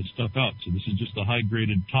to find this stuff out, so this is just the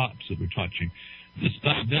high-graded tops that we're touching. This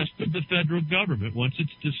divested the federal government, once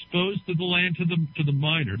it's disposed of the land to the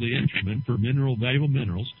miner, the entryman, for valuable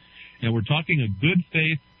minerals, and we're talking a good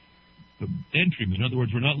faith entryman. In other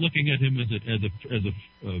words, we're not looking at him as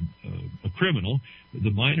a criminal.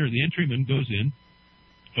 The miner, the entryman, goes in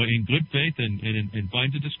good faith and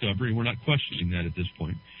finds a discovery, and we're not questioning that at this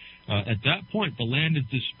point. At that point, the land is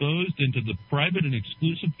disposed into the private and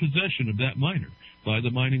exclusive possession of that miner by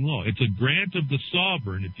the mining law. It's a grant of the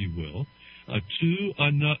sovereign, if you will, to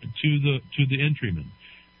the entryman.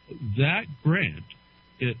 That grant,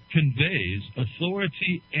 it conveys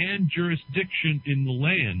authority and jurisdiction in the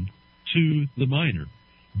land to the miner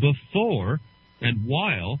before and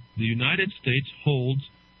while the United States holds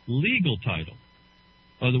legal title.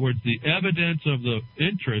 In other words, the evidence of the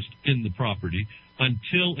interest in the property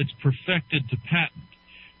until it's perfected to patent.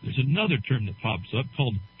 There's another term that pops up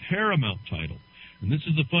called paramount title. And this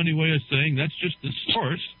is a funny way of saying that's just the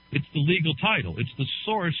source. It's the legal title. It's the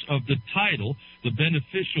source of the title the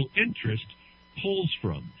beneficial interest pulls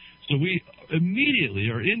from. So we immediately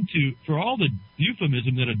are into, for all the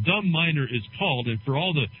euphemism that a dumb miner is called, and for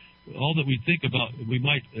all that we think about, we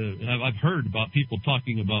might I've heard about people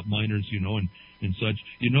talking about miners, and such.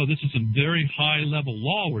 This is some very high-level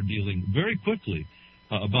law we're dealing very quickly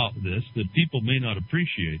about this that people may not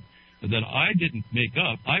appreciate, that I didn't make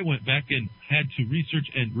up. I went back and had to research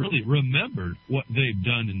and really remembered what they've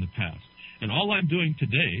done in the past. And all I'm doing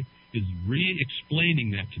today is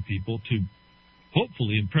re-explaining that to people to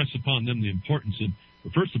hopefully impress upon them the importance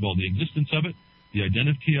of, first of all, the existence of it, the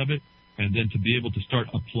identity of it, and then to be able to start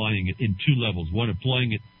applying it in two levels. One,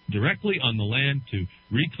 applying it directly on the land to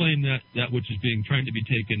reclaim that which is trying to be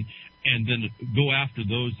taken, and then go after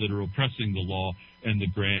those that are oppressing the law and the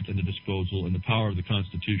grant and the disposal and the power of the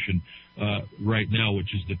Constitution right now,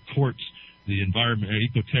 which is the courts, the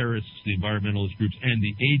eco-terrorists, the environmentalist groups, and the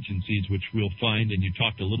agencies, which we'll find, and you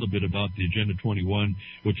talked a little bit about the Agenda 21,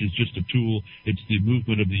 which is just a tool. It's the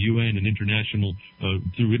movement of the UN and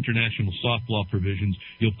through international soft law provisions.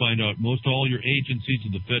 You'll find out most all your agencies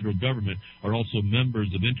of the federal government are also members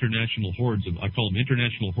of international hordes of, I call them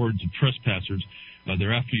international hordes of trespassers.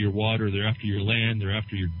 They're after your water, they're after your land, they're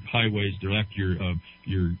after your highways, they're after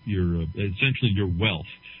your essentially your wealth.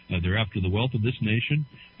 They're after the wealth of this nation,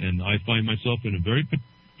 and I find myself in a very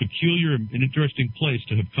peculiar and interesting place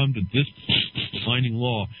to have come to this defining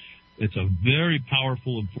law. It's a very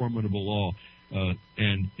powerful and formidable law,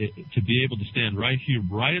 to be able to stand right here,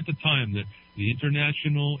 right at the time that the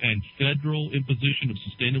international and federal imposition of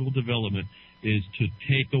sustainable development is to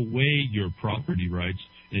take away your property rights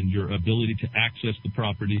and your ability to access the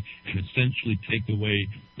property, and essentially take away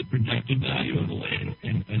the productive value of the land,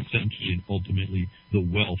 and essentially and ultimately the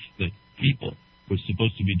wealth that people was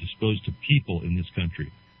supposed to be disposed to people in this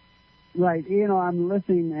country. Right. You know, I'm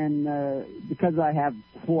listening, and because I have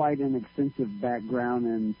quite an extensive background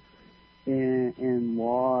in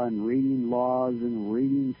law and reading laws and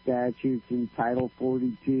reading statutes in Title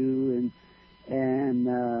 42 and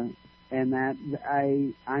that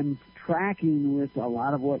I'm tracking with a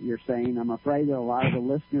lot of what you're saying. I'm afraid that a lot of the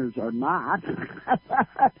listeners are not.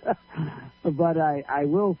 But I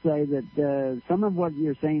will say that some of what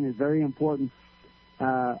you're saying is very important.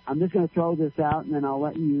 I'm just going to throw this out, and then I'll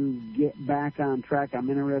let you get back on track. I'm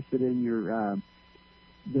interested in your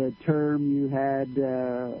the term you had,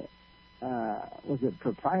 was it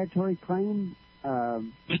proprietary claim?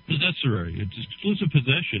 It's possessory. It's exclusive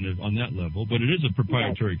possession on that level, but it is a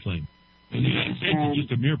proprietary claim. In the United States, it's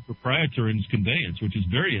just a mere proprietary conveyance, which is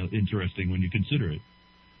very interesting when you consider it.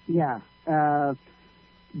 Yeah.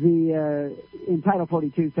 In Title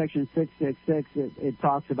 42, Section 666, it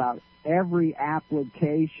talks about every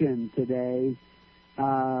application today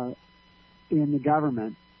in the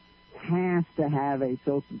government has to have a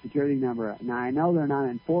Social Security number. Now, I know they're not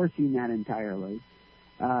enforcing that entirely.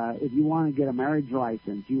 If you want to get a marriage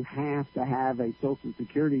license, you have to have a Social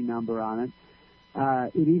Security number on it.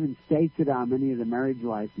 It even states it on many of the marriage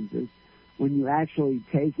licenses. When you actually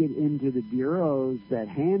take it into the bureaus that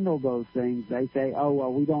handle those things, they say, oh,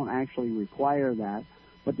 well, we don't actually require that.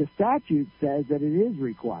 But the statute says that it is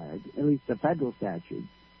required, at least the federal statute.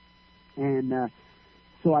 And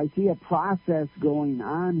so I see a process going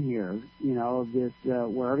on here, you know, of this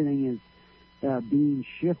where everything is being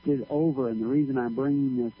shifted over. And the reason I'm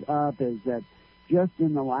bringing this up is that just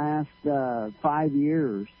in the last 5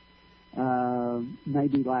 years,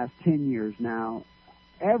 maybe last 10 years now,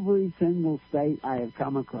 every single state I have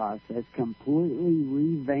come across has completely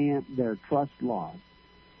revamped their trust laws.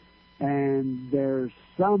 And there's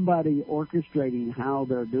somebody orchestrating how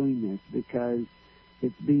they're doing this, because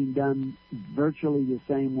it's being done virtually the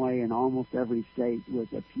same way in almost every state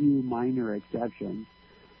with a few minor exceptions.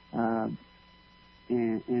 And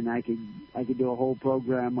I could do a whole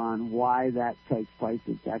program on why that takes place.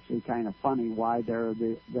 It's actually kind of funny why there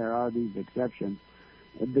are these exceptions,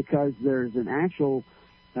 because there's an actual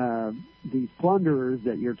these plunderers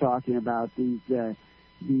that you're talking about, these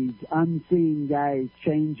unseen guys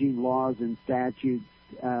changing laws and statutes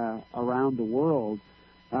around the world,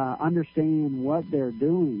 understand what they're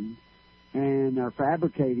doing and are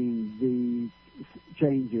fabricating these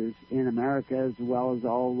changes in America as well as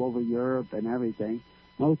all over Europe and everything.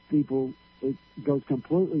 Most people, it goes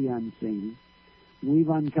completely unseen. We've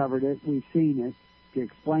uncovered it. We've seen it. To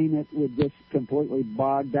explain it would just completely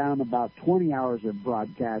bog down about 20 hours of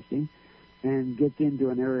broadcasting and gets into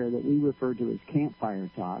an area that we refer to as campfire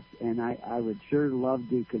talk. And I would sure love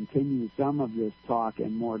to continue some of this talk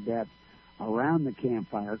in more depth around the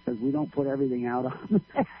campfire, because we don't put everything out on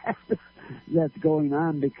that's going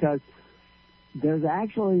on, because there's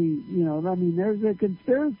actually, you know, I mean, there's a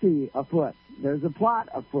conspiracy afoot. There's a plot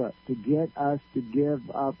afoot to get us to give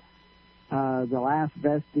up the last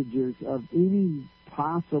vestiges of any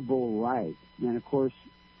possible right. And, of course,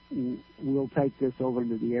 we'll take this over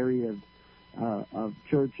into the area of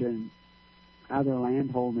church and other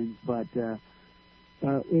land holdings, but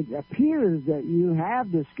it appears that you have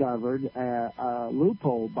discovered a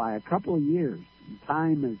loophole by a couple of years.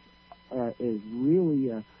 Time is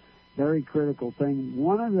really a very critical thing.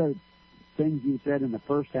 One of the things you said in the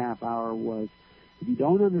first half hour was, if you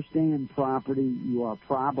don't understand property, you are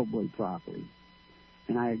probably property.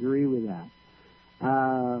 And I agree with that.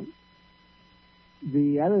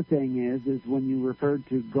 the other thing is when you refer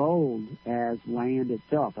to gold as land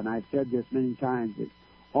itself, and I've said this many times, that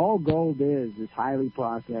all gold is highly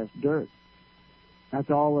processed dirt. That's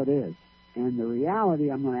all it is. And the reality,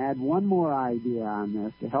 I'm going to add one more idea on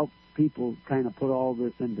this to help people kind of put all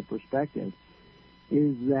this into perspective,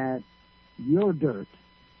 is that you're dirt.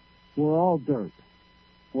 We're all dirt.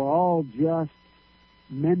 We're all just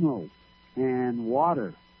minerals and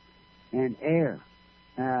water and air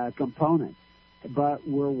components. But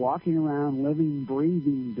we're walking around living,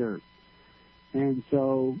 breathing dirt. And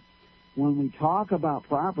so when we talk about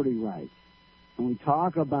property rights, and we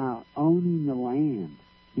talk about owning the land,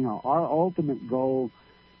 you know, our ultimate goal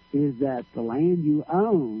is that the land you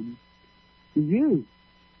own is you.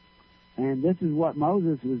 And this is what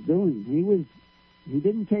Moses was doing. He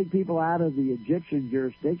didn't take people out of the Egyptian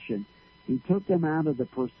jurisdiction. He took them out of the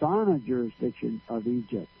persona jurisdiction of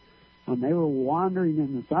Egypt. When they were wandering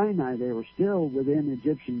in the Sinai, they were still within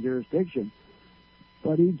Egyptian jurisdiction.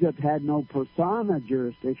 But Egypt had no persona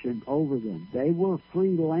jurisdiction over them. They were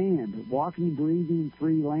free land, walking, breathing,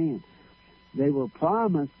 free land. They were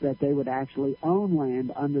promised that they would actually own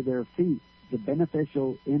land under their feet, the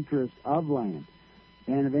beneficial interest of land.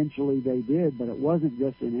 And eventually they did, but it wasn't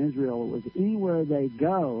just in Israel. It was anywhere they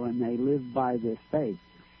go, and they lived by this faith.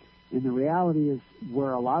 And the reality is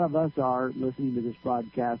where a lot of us are listening to this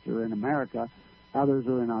broadcast are in America. Others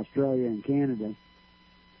are in Australia and Canada.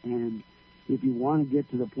 And if you want to get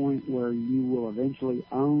to the point where you will eventually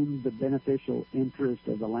own the beneficial interest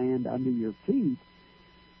of the land under your feet,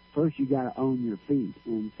 first you got to own your feet.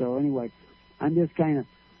 And so anyway, I'm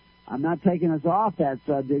not taking us off that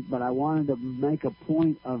subject, but I wanted to make a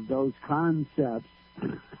point of those concepts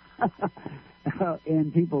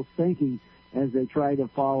in people's thinking as they try to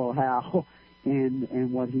follow Hal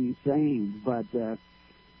and what he's saying. But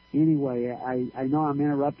anyway, I know I'm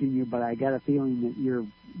interrupting you, but I got a feeling that you're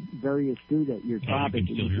very astute at your topic.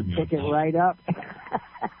 You can pick it right up.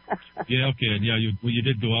 Yeah, okay, and yeah, you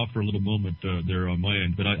did go off for a little moment there on my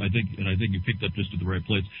end, but I think you picked up just at the right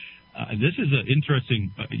place. This is an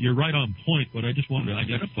interesting. You're right on point. What I just wanted to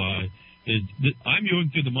identify is that I'm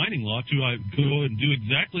going through the mining law to go and do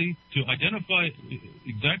to identify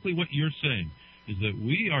exactly what you're saying. Is that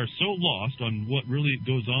we are so lost on what really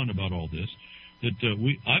goes on about all this that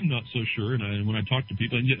I'm not so sure. And when I talk to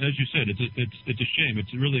people, and as you said, it's a shame.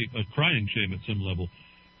 It's really a crying shame at some level.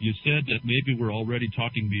 You said that maybe we're already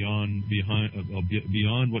talking beyond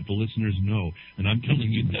what the listeners know, and I'm telling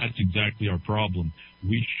you that's exactly our problem.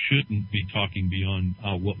 We shouldn't be talking beyond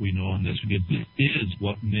what we know on this, because this is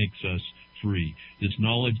what makes us free. This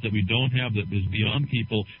knowledge that we don't have that is beyond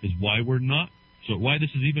people is why we're not. So why this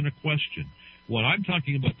is even a question. What I'm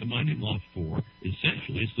talking about the mining law for,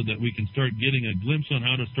 essentially, so that we can start getting a glimpse on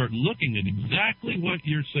how to start looking at exactly what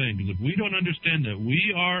you're saying. Because if we don't understand that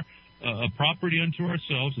we are a property unto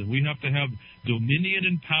ourselves, and we have to have dominion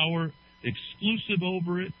and power exclusive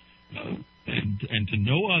over it, and to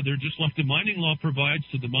no other, just like the mining law provides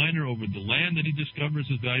to the miner over the land that he discovers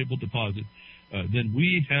as valuable deposit, then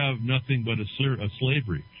we have nothing but a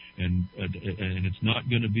slavery. And it's not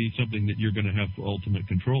going to be something that you're going to have ultimate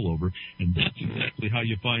control over. And that's exactly how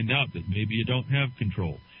you find out that maybe you don't have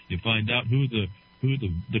control. You find out who the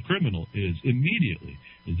criminal is immediately,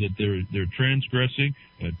 is that they're transgressing,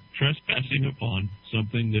 trespassing upon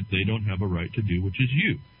something that they don't have a right to do, which is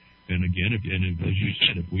you. And again, as you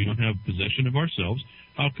said, if we don't have possession of ourselves,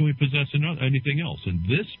 how can we possess anything else? And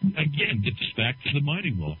this, again, gets us back to the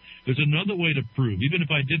mining law. There's another way to prove, even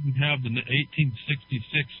if I didn't have the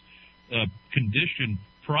 1866 condition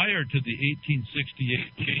prior to the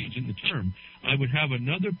 1868 change in the term, I would have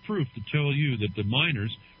another proof to tell you that the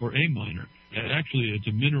miners, or a miner, actually it's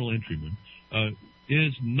a mineral entryman,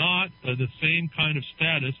 is not the same kind of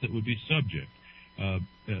status that would be subject.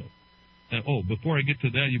 Before I get to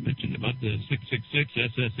that, you mentioned about the 666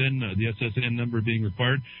 SSN, the SSN number being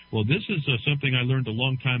required. Well, this is something I learned a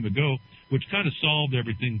long time ago, which kind of solved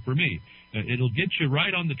everything for me. It'll get you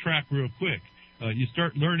right on the track real quick. You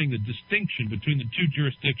start learning the distinction between the two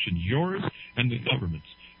jurisdictions, yours and the government's.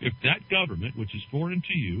 If that government, which is foreign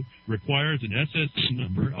to you, requires an SSN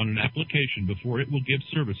number on an application before it will give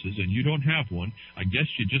services, and you don't have one, I guess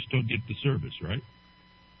you just don't get the service, right?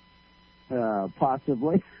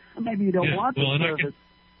 Possibly. Maybe you don't want the service.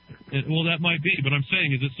 Well, that might be, but I'm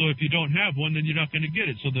saying is that so if you don't have one, then you're not going to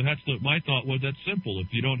get it. So my thought was that's simple.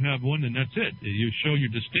 If you don't have one, then that's it. You show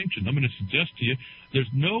your distinction. I'm going to suggest to you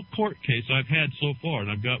there's no court case I've had so far,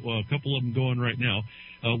 and I've got a couple of them going right now,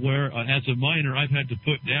 where as a miner I've had to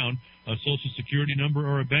put down a Social Security number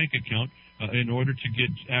or a bank account in order to get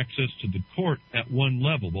access to the court at one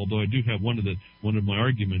level. Although I do have one of my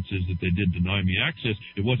arguments is that they did deny me access.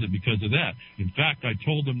 It wasn't because of that. In fact, I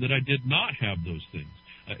told them that I did not have those things.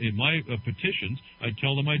 In my petitions, I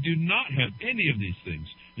tell them I do not have any of these things.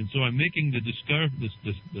 And so I'm making the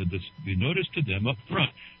notice to them up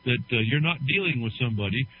front that you're not dealing with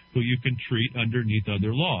somebody who you can treat underneath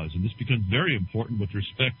other laws. And this becomes very important with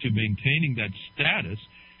respect to maintaining that status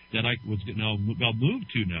that I'll move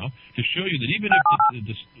to now to show you that even if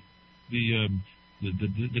the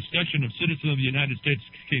discussion of citizen of the United States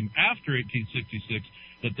came after 1866,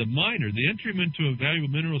 that the miner, the entryman to a valuable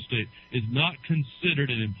mineral estate, is not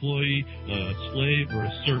considered an employee, a slave, or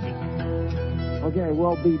a servant. Okay,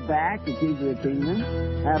 we'll be back to Keys of the Kingdom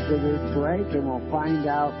after this break, and we'll find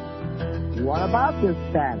out what about this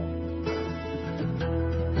status.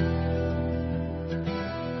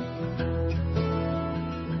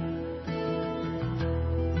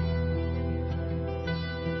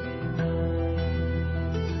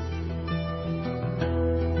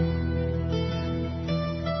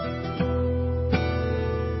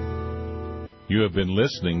 You have been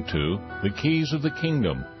listening to The Keys of the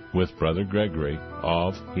Kingdom with Brother Gregory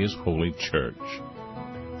of His Holy Church.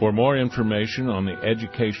 For more information on the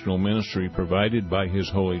educational ministry provided by His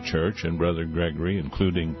Holy Church and Brother Gregory,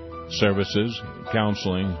 including services,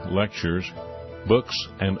 counseling, lectures, books,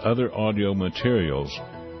 and other audio materials,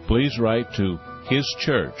 please write to His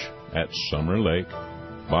Church at Summer Lake,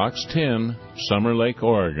 Box 10, Summer Lake,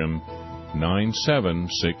 Oregon,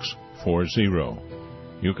 97640.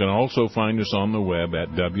 You can also find us on the web at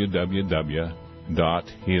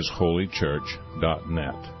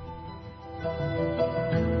www.hisholychurch.net.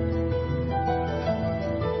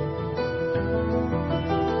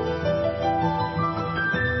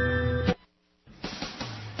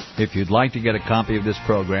 If you'd like to get a copy of this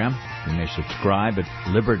program, you may subscribe at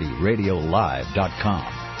LibertyRadioLive.com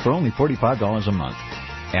for only $45 a month.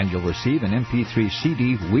 And you'll receive an MP3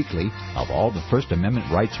 CD weekly of all the First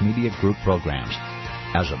Amendment Rights Media Group programs.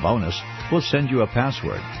 As a bonus, we'll send you a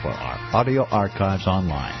password for our audio archives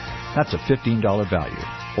online. That's a $15 value.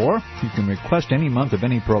 Or you can request any month of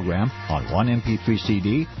any program on one MP3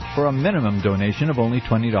 CD for a minimum donation of only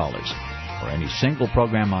 $20. Or any single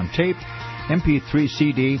program on tape, MP3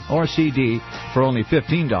 CD, or CD for only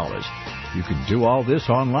 $15. You can do all this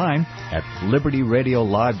online at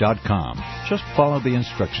LibertyRadioLive.com. Just follow the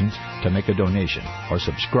instructions to make a donation or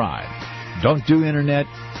subscribe. Don't do Internet?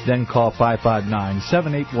 Then call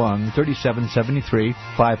 559-781-3773,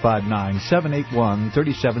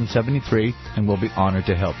 559-781-3773, and we'll be honored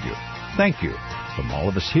to help you. Thank you from all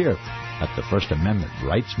of us here at the First Amendment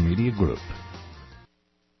Rights Media Group.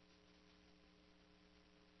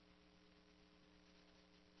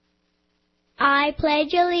 I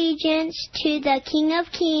pledge allegiance to the King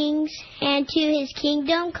of Kings and to His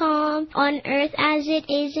kingdom come on earth as it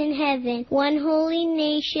is in heaven, one holy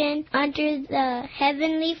nation under the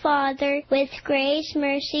Heavenly Father, with grace,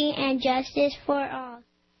 mercy, and justice for all.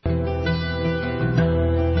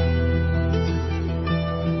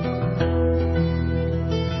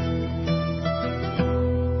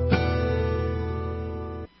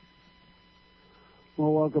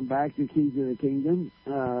 Well, welcome back to Keys of the Kingdom.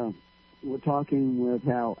 We're talking with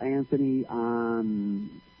Hal Anthony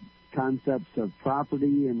on concepts of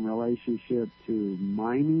property in relationship to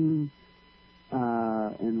mining,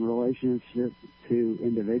 in relationship to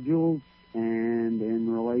individuals, and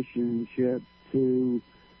in relationship to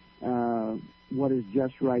what is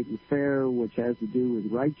just, right, and fair, which has to do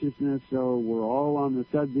with righteousness. So we're all on the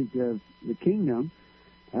subject of the kingdom.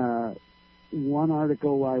 One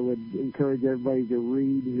article I would encourage everybody to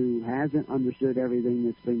read who hasn't understood everything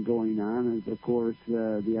that's been going on is, of course,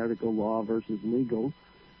 the article Law versus Legal.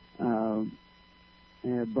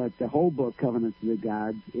 But the whole book, Covenants of the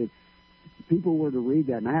Gods, if people were to read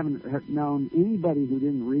that, and I haven't known anybody who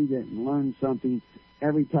didn't read it and learn something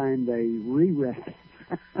every time they reread it,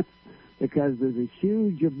 because there's a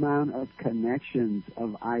huge amount of connections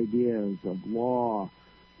of ideas, of law,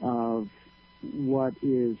 of what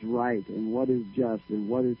is right and what is just and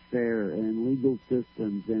what is fair, and legal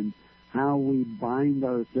systems, and how we bind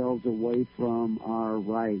ourselves away from our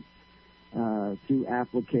rights through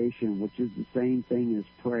application, which is the same thing as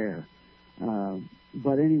prayer.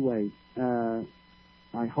 But anyway,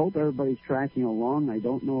 I hope everybody's tracking along. I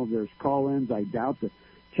don't know if there's call-ins. I doubt the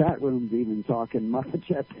chat room's even talking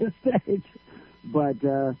much at this stage. But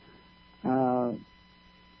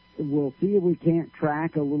we'll see if we can't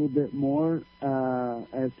track a little bit more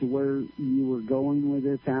as to where you were going with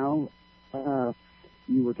this, Hal.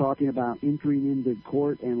 You were talking about entering into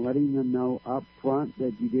court and letting them know up front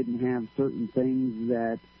that you didn't have certain things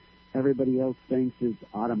that everybody else thinks is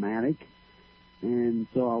automatic. And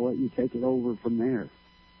so I'll let you take it over from there.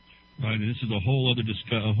 Right, and this is a whole other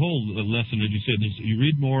lesson, as you said. You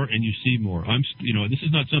read more and you see more. This is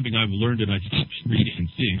not something I've learned and I stopped reading and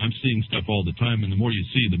seeing. I'm seeing stuff all the time, and the more you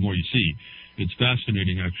see, the more you see. It's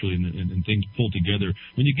fascinating, actually, and things pull together.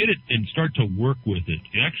 When you get it and start to work with it,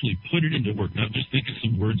 you actually put it into work, not just think of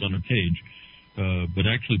some words on a page, but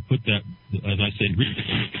actually put that, as I say, read the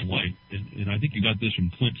black and white. And I think you got this from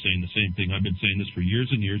Clint saying the same thing. I've been saying this for years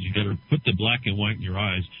and years. You got to put the black and white in your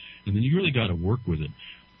eyes, and then you really got to work with it.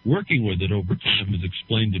 Working with it over time has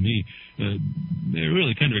explained to me, they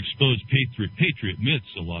really kind of exposed patriot myths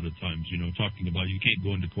a lot of times, talking about you can't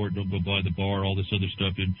go into court, don't go by the bar, all this other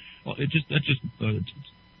stuff. And at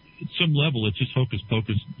some level, it's just hocus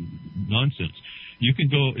pocus nonsense. You can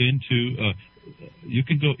go into a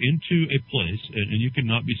place and you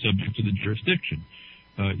cannot be subject to the jurisdiction.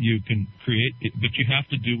 You can create it, but you have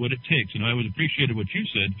to do what it takes. And I always appreciated what you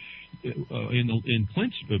said in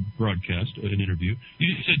Clint's broadcast, an interview.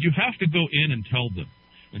 You said you have to go in and tell them.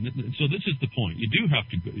 And so this is the point. You do have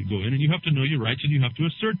to go in, and you have to know your rights, and you have to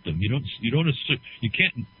assert them. You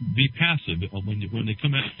can't be passive when they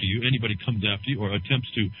come after you. Anybody comes after you or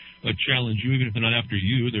attempts to challenge you, even if they're not after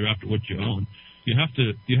you, they're after what you own. You have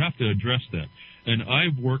to address that. And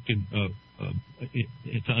I've worked to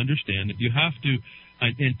understand that you have to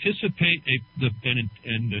anticipate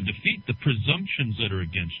and defeat the presumptions that are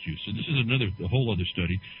against you. So this is a whole other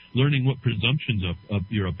study, learning what presumptions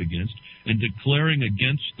you're up against and declaring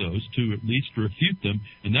against those to at least refute them.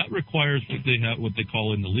 And that requires what they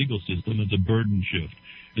call in the legal system as a burden shift.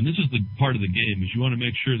 And this is the part of the game, is you want to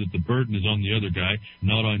make sure that the burden is on the other guy,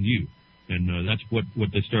 not on you. And that's what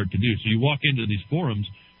they start to do. So you walk into these forums,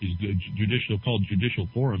 these judicial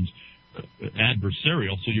forums,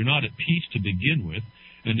 adversarial, so you're not at peace to begin with,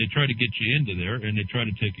 and they try to get you into there, and they try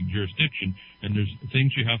to take a jurisdiction, and there's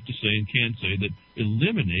things you have to say and can say that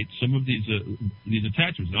eliminate some of these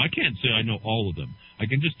attachments. Now, I can't say I know all of them. I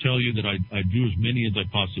can just tell you that I do as many as I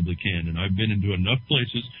possibly can, and I've been into enough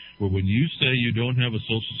places where when you say you don't have a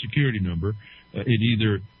Social Security number, it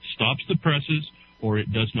either stops the presses or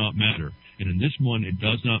it does not matter. And in this one, it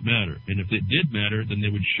does not matter. And if it did matter, then they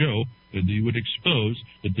would show, that you would expose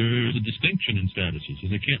that there is a distinction in statuses.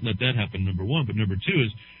 And they can't let that happen, number one. But number two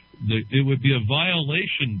is it would be a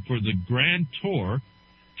violation for the grantor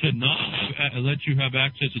to not let you have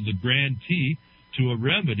access as a grantee to a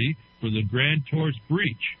remedy for the grantor's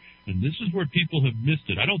breach. And this is where people have missed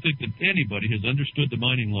it. I don't think that anybody has understood the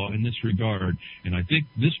mining law in this regard. And I think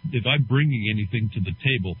if I'm bringing anything to the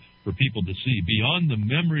table for people to see, beyond the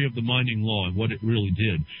memory of the mining law and what it really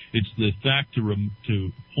did, it's the fact to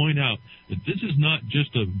point out that this is not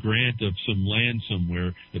just a grant of some land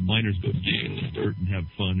somewhere that miners go dig in the dirt and have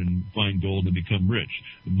fun and find gold and become rich.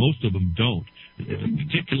 Most of them don't. In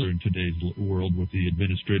particular in today's world with the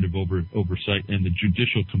administrative oversight and the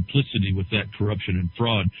judicial complicity with that corruption and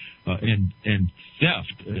fraud and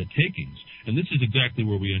theft, takings. And this is exactly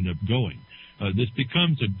where we end up going. This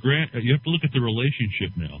becomes a grant. You have to look at the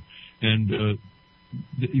relationship now. And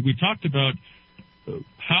we talked about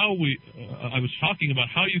I was talking about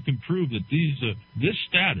how you can prove that this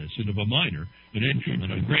status of a minor, an entryman,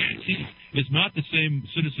 a grantee, is not the same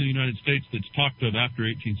citizen of the United States that's talked of after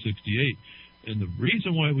 1868. And the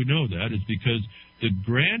reason why we know that is because the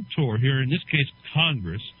grantor, here in this case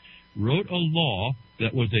Congress, wrote a law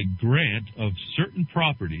that was a grant of certain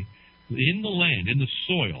property in the land, in the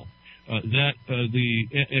soil, that the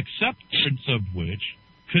acceptance of which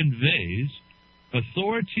conveys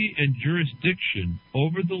authority and jurisdiction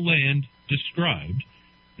over the land described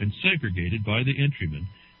and segregated by the entryman,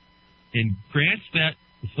 and grants that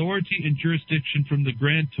authority and jurisdiction from the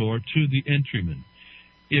grantor to the entryman.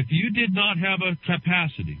 If you did not have a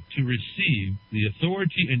capacity to receive the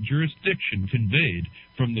authority and jurisdiction conveyed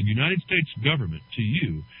from the United States government to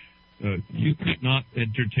you, you could not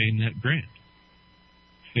entertain that grant.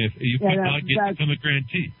 If you could not become a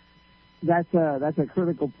grantee. That's a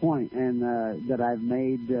critical point, and that I've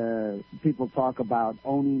made. People talk about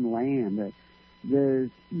owning land.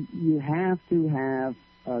 You have to have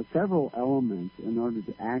several elements in order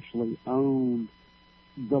to actually own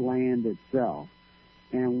the land itself.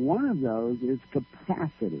 And one of those is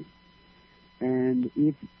capacity. And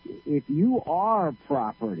if you are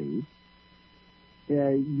property,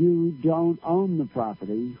 you don't own the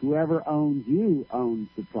property. Whoever owns you owns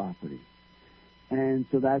the property. And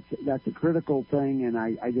so that's a critical thing, and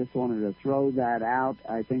I just wanted to throw that out.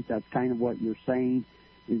 I think that's kind of what you're saying,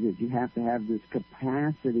 is that you have to have this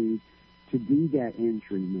capacity to be that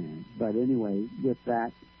entryman. But anyway, with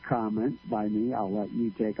that comment by me, I'll let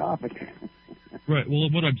you take off again. Right. Well,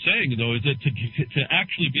 what I'm saying though is that to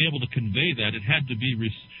actually be able to convey that, it had to be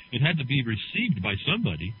received by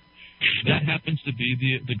somebody. That happens to be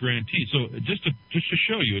the grantee. So just to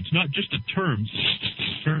show you, it's not just the terms.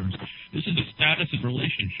 This is the status and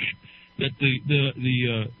relationship that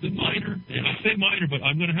the minor. And I say minor, but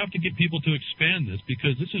I'm going to have to get people to expand this,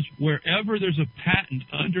 because this is wherever there's a patent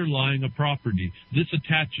underlying a property, this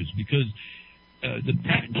attaches, because the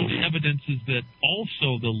patent evidences that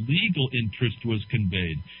also the legal interest was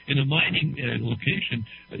conveyed. In a mining location,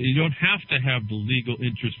 you don't have to have the legal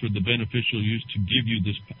interest for the beneficial use to give you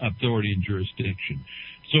this authority and jurisdiction.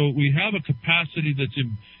 So we have a capacity that's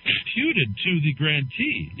imputed to the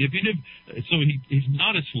grantee. He's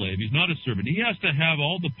not a slave, he's not a servant. He has to have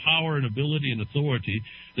all the power and ability and authority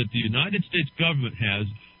that the United States government has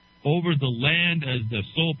over the land as the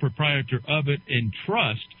sole proprietor of it, and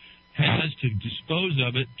trust has to dispose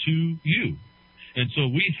of it to you. And so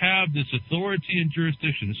we have this authority and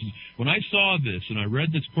jurisdiction. This is when I saw this and I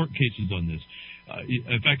read this court cases on this.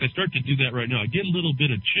 In fact, I start to do that right now. I get a little bit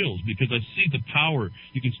of chills because I see the power.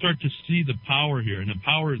 You can start to see the power here, and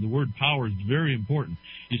the word power is very important.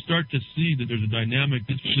 You start to see that there's a dynamic.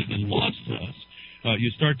 This is lost to us.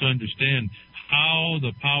 You start to understand how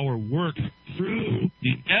the power works through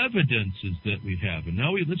the evidences that we have. And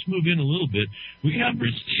now let's move in a little bit. We have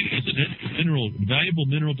received as a valuable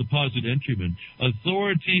mineral deposit entryman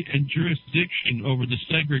authority and jurisdiction over the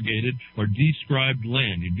segregated or described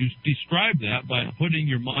land. You describe that by putting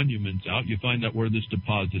your monuments out. You find out where this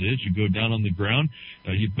deposit is. You go down on the ground.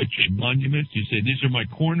 You put your monuments. You say, these are my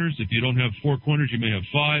corners. If you don't have 4 corners, you may have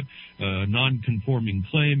 5. Non-conforming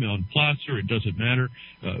claim on placer, it doesn't matter.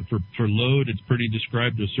 For load, it's pretty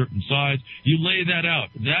described to a certain size. You lay that out.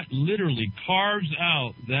 That literally carves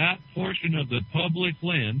out that portion of the public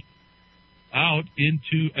land out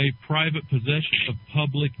into a private possession of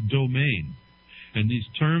public domain. And these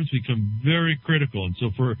terms become very critical. And so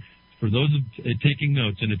for those taking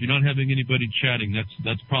notes, and if you're not having anybody chatting,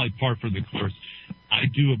 that's probably par for the course. I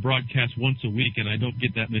do a broadcast once a week, and I don't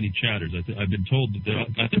get that many chatters. I've been told that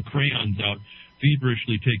they've got their crayons out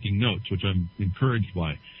feverishly taking notes, which I'm encouraged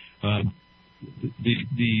by.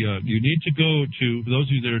 You need to go to, those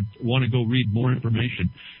of you that want to go read more information,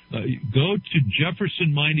 go to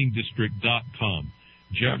JeffersonMiningDistrict.com.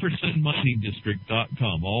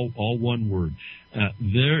 JeffersonMiningDistrict.com, all one word.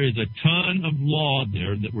 There is a ton of law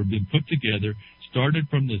there that were being put together, started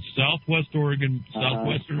from the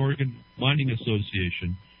Southwestern Oregon Mining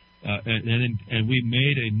Association, and we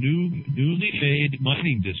made a newly made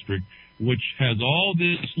mining district which has all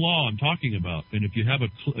this law I'm talking about. And if you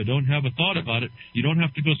don't have a thought about it, you don't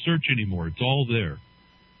have to go search anymore. It's all there.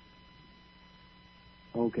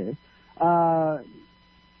 Okay. I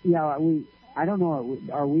don't know.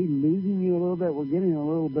 Are we losing you a little bit? We're getting a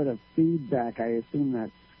little bit of feedback. I assume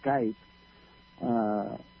that's Skype.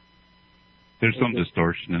 There's some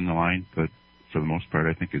distortion in the line, but for the most part,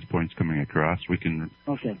 I think his point's coming across. We can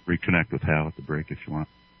reconnect with Hal at the break if you want.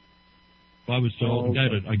 Well, I was told.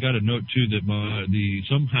 I got a note too that my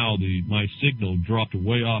signal dropped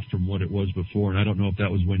way off from what it was before, and I don't know if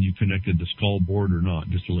that was when you connected the skull board or not.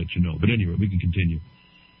 Just to let you know. But anyway, we can continue.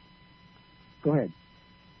 Go ahead.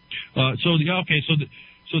 This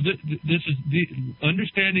is the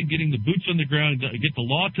understanding, getting the boots on the ground, get the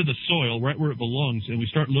law to the soil right where it belongs, and we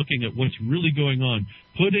start looking at what's really going on,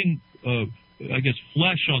 putting,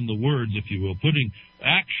 flesh on the words, if you will, putting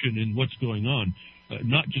action in what's going on,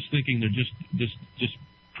 not just thinking they're just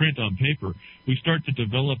print on paper. We start to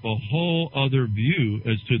develop a whole other view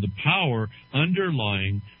as to the power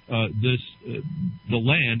underlying the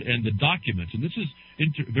land and the documents. And this is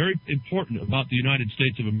very important about the United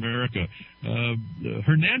States of America.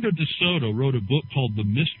 Hernando de Soto wrote a book called The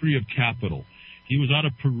Mystery of Capital. He was out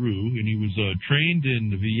of Peru, and he was trained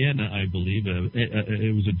in Vienna, I believe.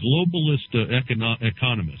 It was a globalist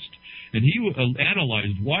economist. And he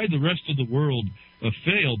analyzed why the rest of the world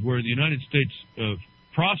failed where the United States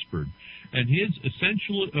prospered. And his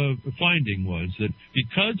essential finding was that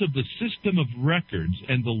because of the system of records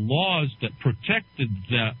and the laws that protected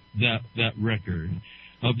that record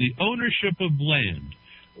of the ownership of land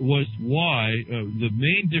was why the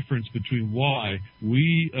main difference between why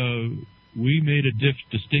we made a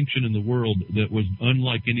distinction in the world that was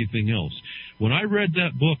unlike anything else. When I read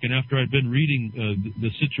that book, and after I'd been reading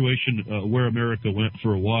the situation where America went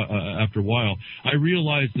for a while, after a while, I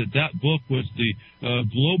realized that book was the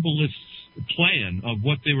globalist plan of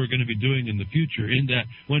what they were going to be doing in the future, in that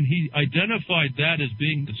when he identified that as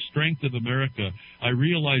being the strength of America, I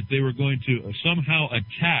realized they were going to somehow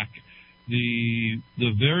attack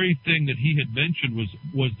the very thing that he had mentioned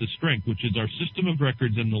was the strength, which is our system of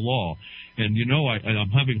records and the law. And I'm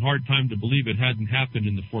having a hard time to believe it hadn't happened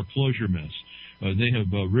in the foreclosure mess. They have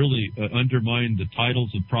really undermined the titles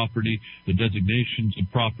of property, the designations of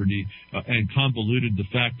property, and convoluted the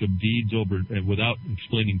fact of deeds without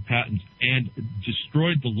explaining patents, and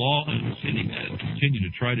destroyed the law understanding that, and continue to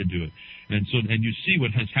try to do it. And you see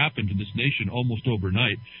what has happened to this nation almost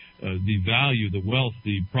overnight. The value, the wealth,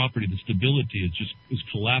 the property, the stability is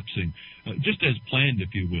collapsing, just as planned,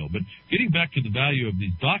 if you will. But getting back to the value of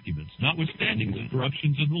these documents, notwithstanding the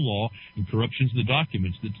corruptions of the law and corruptions of the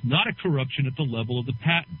documents, it's not a corruption at the level of the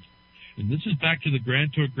patent. And this is back to the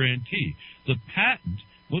grantor-grantee. The patent,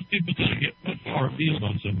 most people don't get far afield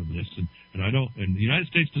on some of this, and the United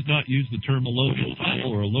States does not use the term allodial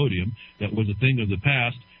title or allodium. That was a thing of the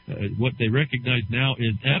past. What they recognize now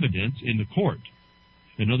is evidence in the court.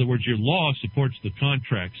 In other words, your law supports the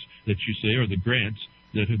contracts that you say, or the grants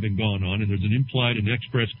that have been gone on, and there's an implied and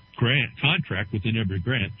express grant contract within every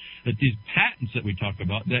grant, that these patents that we talk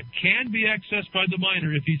about that can be accessed by the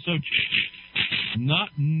miner if he's so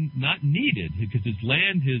not needed, because his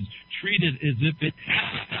land is treated as if it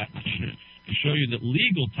has a patent in it, to show you that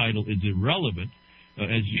legal title is irrelevant,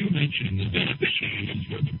 as you mentioned, the beneficiary is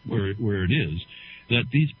where it is. That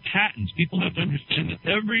these patents, people have to understand that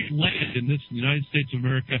every land in this United States of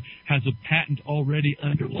America has a patent already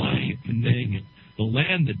underlying it, conveying it. The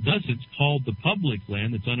land that doesn't is called the public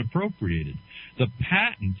land that's unappropriated. The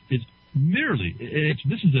patent is merely,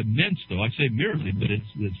 this is immense though, I say merely, but it's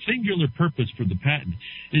the singular purpose for the patent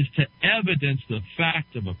is to evidence the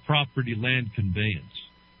fact of a property land conveyance.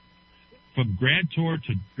 From grantor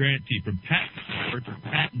to grantee, from patentor to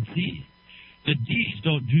patentee. The deeds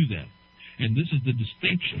don't do that. And this is the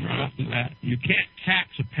distinction right off the bat. You can't tax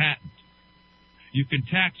a patent. You can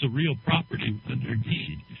tax a real property under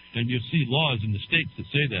deed. And you'll see laws in the states that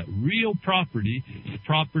say that. Real property is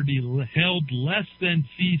property held less than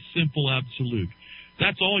fee simple absolute.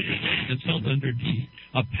 That's all you're saying. It's held under deed.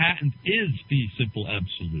 A patent is fee simple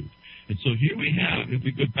absolute. And so here we have, if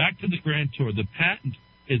we go back to the grantor, the patent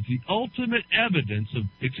is the ultimate evidence of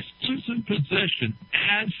exclusive possession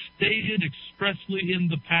as stated expressly in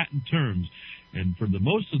the patent terms. And for the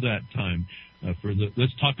most of that time,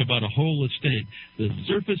 let's talk about a whole estate. The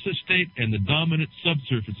surface estate and the dominant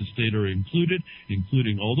subsurface estate are included,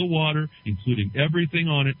 including all the water, including everything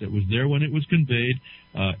on it that was there when it was conveyed,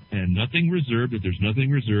 and nothing reserved, if there's nothing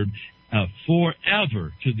reserved,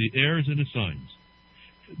 forever to the heirs and assigns.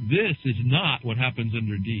 This is not what happens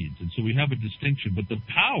under deeds, and so we have a distinction. But the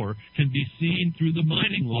power can be seen through the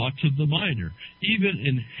mining law to the miner, even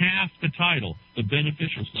in half the title, the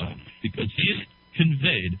beneficial side, because he has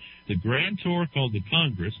conveyed, the grantor, called the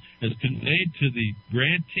Congress, has conveyed to the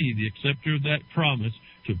grantee, the acceptor of that promise,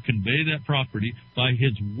 to convey that property by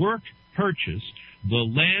his work purchase, the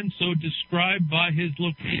land so described by his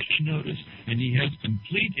location notice, and he has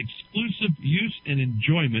complete exclusive use and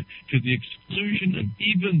enjoyment to the exclusion of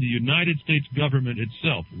even the United States government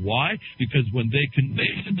itself. Why? Because when they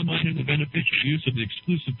conveyed to the miner the beneficial use of the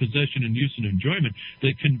exclusive possession and use and enjoyment,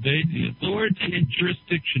 they conveyed the authority and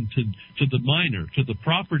jurisdiction to the miner, to the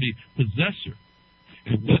property possessor.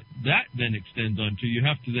 And what that then extends on to, you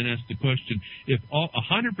have to then ask the question, if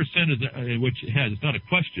 100% of the, which it has, it's not a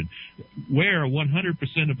question, where 100%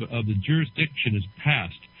 of the jurisdiction is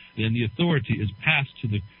passed, then the authority is passed to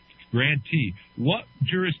the grantee, what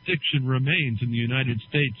jurisdiction remains in the United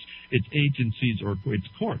States, its agencies or its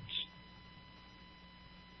courts?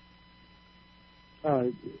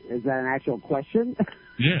 Is that an actual question?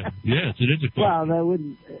 Yeah, yes, it is a question. Well,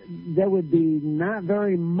 there would be not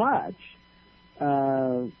very much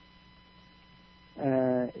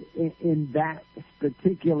in that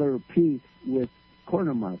particular piece with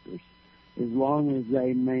corner markers, as long as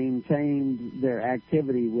they maintained their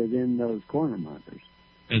activity within those corner markers.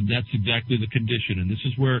 And that's exactly the condition. And this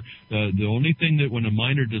is where the only thing that when a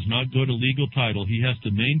miner does not go to legal title, he has to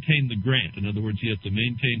maintain the grant. In other words, he has to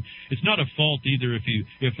maintain. It's not a fault either if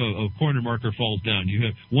a corner marker falls down. You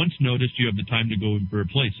have once noticed, you have the time to go and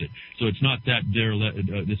replace it. So it's not that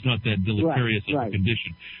deleterious of a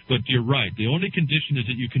condition. But you're right. The only condition is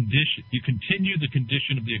that you continue the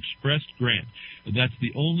condition of the expressed grant. That's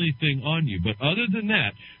the only thing on you. But other than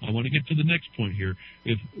that, I want to get to the next point here.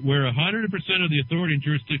 Where 100% of the authority and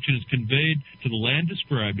jurisdiction is conveyed to the land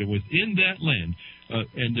described, and within that land,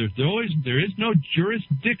 and there is no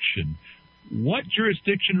jurisdiction. What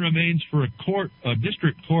jurisdiction remains for a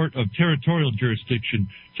district court of territorial jurisdiction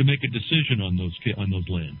to make a decision on those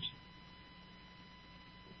lands?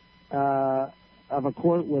 of a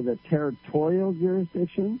court with a territorial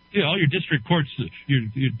jurisdiction? Yeah, all your district courts, your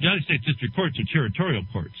United States district courts are territorial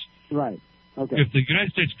courts. Right. Okay. If the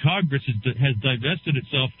United States Congress has divested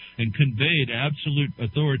itself and conveyed absolute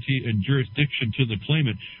authority and jurisdiction to the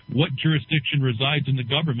claimant, what jurisdiction resides in the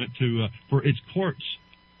government for its courts,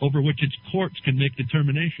 over which its courts can make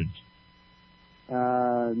determinations?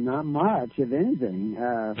 Not much, if anything.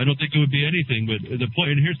 I don't think it would be anything, but the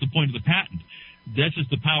point, and here's the point of the patent. This is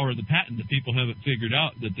the power of the patent that people haven't figured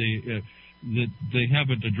out, that they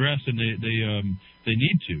haven't addressed, and they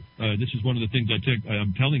need to. This is one of the things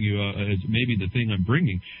I'm telling you as maybe the thing I'm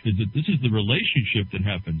bringing, is that this is the relationship that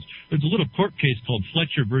happens. There's a little court case called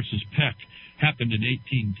Fletcher versus Peck, happened in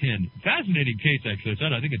 1810. Fascinating case, actually.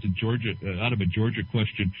 I think it's out of a Georgia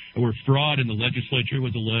question, where fraud in the legislature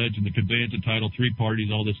was alleged, and the conveyance of title, 3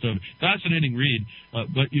 parties, all this stuff. Fascinating read,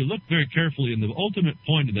 but you look very carefully, and the ultimate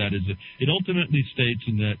point of that is that it ultimately states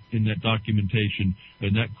in that documentation,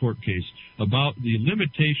 in that court case, about the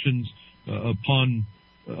limitations upon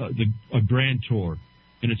a grantor.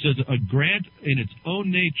 And it says a grant in its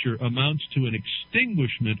own nature amounts to an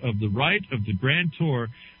extinguishment of the right of the grantor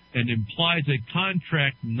and implies a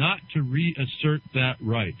contract not to reassert that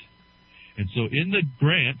right. And so in the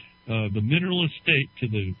grant, the mineral estate to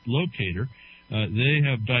the locator, they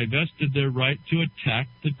have divested their right to attack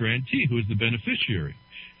the grantee, who is the beneficiary.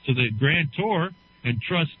 So the grantor and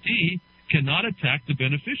trustee cannot attack the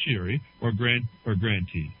beneficiary or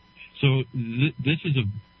grantee. So this is a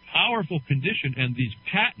powerful condition, and these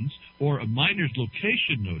patents, or a miner's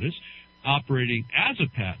location notice, operating as a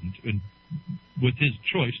patent, and with his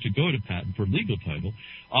choice to go to patent for legal title,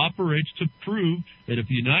 operates to prove that if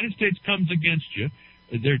the United States comes against you,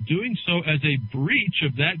 they're doing so as a breach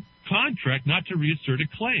of that contract not to reassert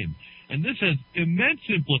a claim. And this has immense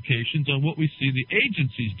implications on what we see the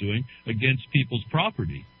agencies doing against people's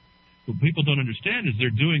property. What people don't understand is they're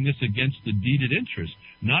doing this against the deeded interest,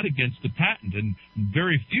 not against the patent. And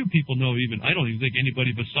very few people know, I don't even think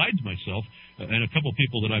anybody besides myself, and a couple of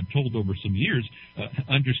people that I've told over some years,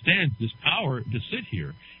 understands this power to sit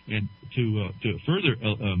here. And to further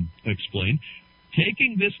explain,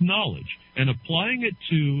 taking this knowledge and applying it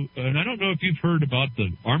to, and I don't know if you've heard about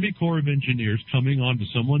the Army Corps of Engineers coming onto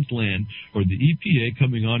someone's land, or the EPA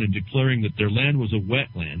coming on and declaring that their land was a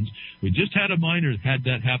wetlands. We just had a miner had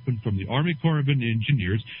that happen from the Army Corps of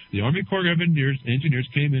Engineers. The Army Corps of Engineers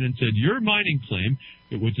came in and said, your mining claim,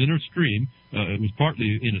 it was in a stream, it was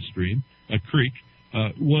partly in a stream, a creek,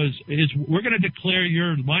 we're going to declare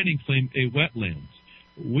your mining claim a wetlands.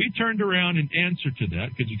 We turned around and answered to that,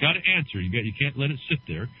 because you got to answer. You can't let it sit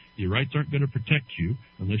there. Your rights aren't going to protect you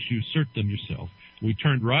unless you assert them yourself. We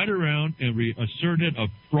turned right around and we asserted a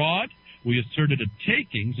fraud. We asserted a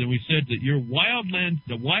takings, and we said that your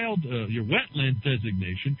your wetland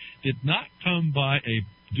designation did not come by a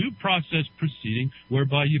due process proceeding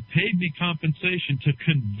whereby you paid me compensation to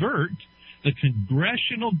convert the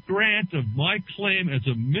congressional grant of my claim as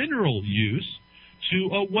a mineral use to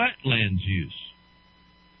a wetlands use.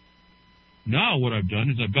 Now what I've done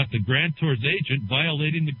is I've got the grantor's agent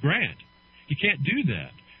violating the grant. You can't do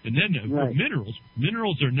that. And then for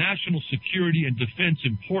minerals are national security and defense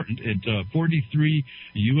important at 43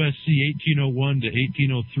 USC 1801 to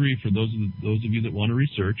 1803 for those of you that want to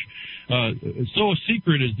research. So a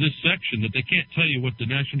secret is this section that they can't tell you what the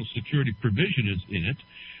national security provision is in it.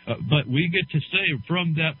 But we get to say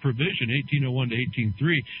from that provision, 1801 to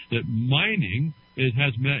 1803, that mining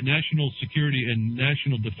has national security and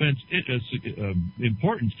national defense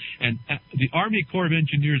importance. And the Army Corps of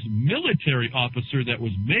Engineers military officer that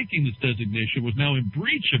was making this designation was now in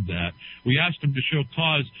breach of that. We asked him to show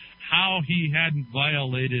cause how he hadn't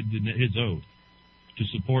violated his oath to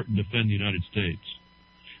support and defend the United States.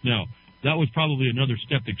 Now, that was probably another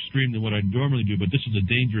step extreme than what I normally do, but this is a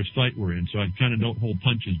dangerous fight we're in, so I kind of don't hold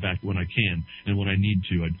punches back when I can and when I need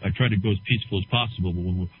to. I try to go as peaceful as possible,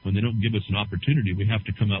 but when they don't give us an opportunity, we have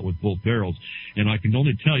to come out with both barrels. And I can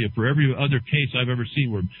only tell you, for every other case I've ever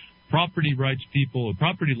seen where property rights people,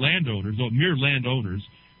 property landowners, or mere landowners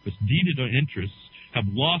with deeded interests, have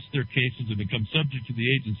lost their cases and become subject to the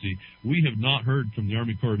agency, we have not heard from the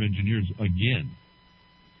Army Corps of Engineers again.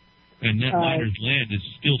 And that miner's land is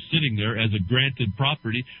still sitting there as a granted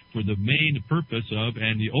property for the main purpose of,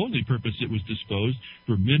 and the only purpose it was disposed,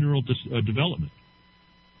 for mineral development.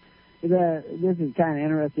 This is kind of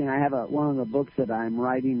interesting. I have one of the books that I'm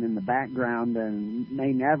writing in the background and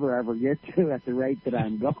may never, ever get to at the rate that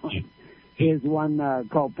I'm going, is one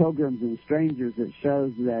called Pilgrims and Strangers that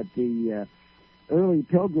shows that the early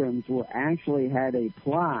pilgrims actually had a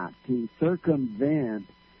plot to circumvent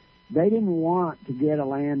they didn't want to get a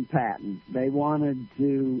land patent. They wanted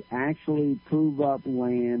to actually prove up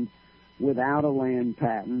land without a land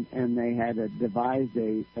patent, and they had devised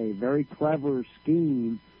a very clever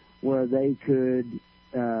scheme where they could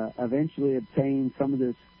eventually obtain some of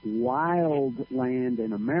this wild land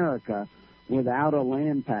in America without a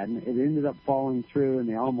land patent. It ended up falling through, and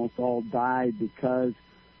they almost all died because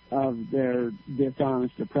of their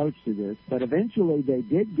dishonest approach to this. But eventually they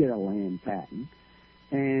did get a land patent,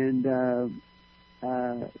 and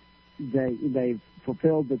they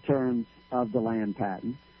fulfilled the terms of the land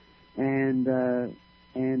patent,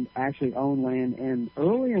 and actually own land. And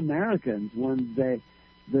early Americans, when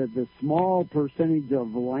the small percentage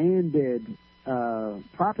of landed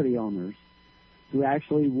property owners who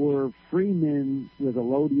actually were freemen with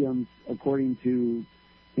allodiums according to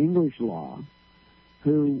English law,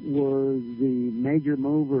 who were the major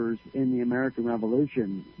movers in the American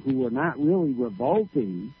Revolution, who were not really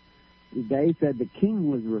revolting. They said the king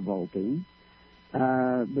was revolting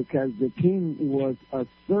because the king was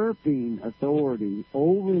usurping authority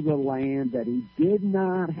over the land that he did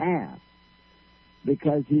not have,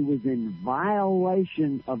 because he was in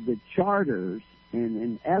violation of the charters and,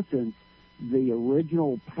 in essence, the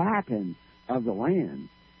original patent of the land,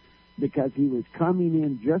 because he was coming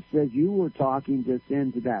in, just as you were talking just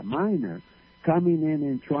then to that miner, coming in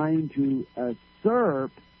and trying to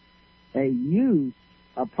usurp a use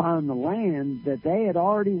upon the land that they had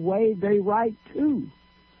already waived a right to.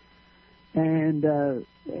 And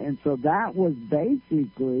so that was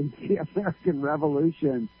basically the American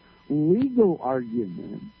Revolution legal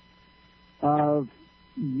argument of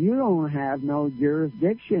you don't have no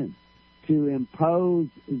jurisdiction to impose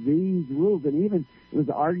these rules. And even it was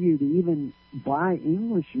argued even by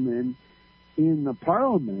Englishmen in the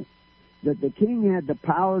Parliament that the king had the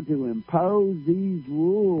power to impose these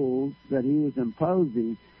rules that he was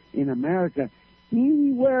imposing in America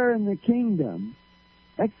anywhere in the kingdom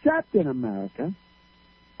except in America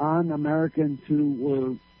on Americans who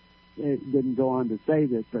were, it didn't go on to say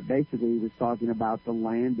this, but basically he was talking about the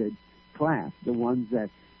landed class, the ones that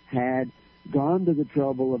had gone to the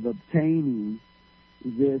trouble of obtaining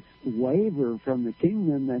this waiver from the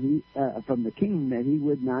kingdom that from the king that he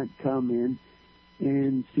would not come in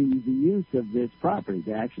and see the use of this property.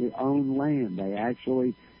 They actually owned land. They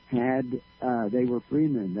actually had, they were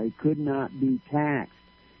freemen. They could not be taxed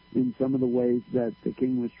in some of the ways that the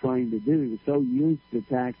king was trying to do. He was so used to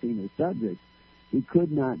taxing his subjects, he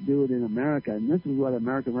could not do it in America. And this is what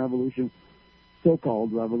American Revolution,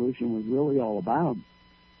 so-called revolution, was really all about.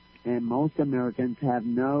 And most Americans have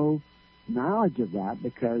no knowledge of that,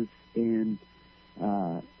 because in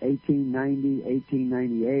 1890,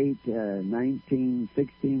 1898,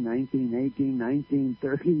 1916, 1918,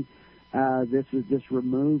 1930, this was just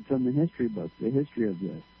removed from the history books, the history of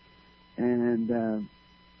this. And,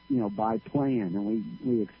 by plan, and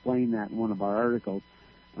we explain that in one of our articles,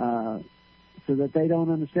 so that they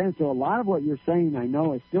don't understand. So a lot of what you're saying, I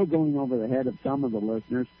know, is still going over the head of some of the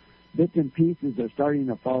listeners. Bits and pieces are starting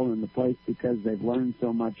to fall into place because they've learned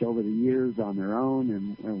so much over the years on their own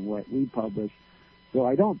and what we publish. So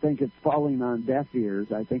I don't think it's falling on deaf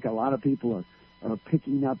ears. I think a lot of people are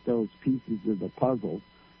picking up those pieces of the puzzle.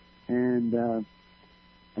 And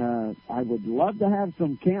I would love to have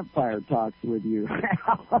some campfire talks with you.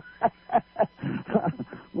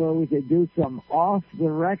 Well, we could do some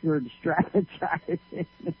off-the-record strategizing,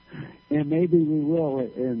 and maybe we will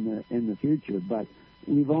in the future. But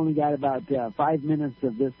we've only got about 5 minutes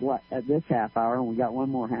of this half hour, and we got one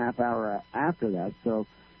more half hour after that. So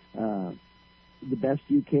the best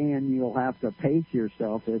you can, you'll have to pace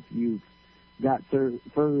yourself if you've got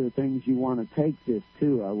further things you want to take this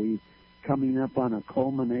to. Are we coming up on a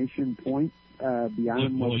culmination point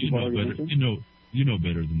beyond what you've already mentioned? You know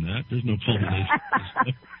better than that. There's no culmination.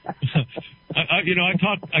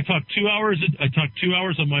 I talk 2 hours. I talk 2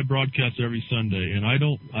 hours on my broadcast every Sunday, and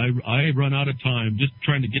I run out of time just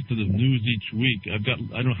trying to get to the news each week. I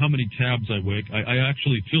don't know how many tabs I wake. I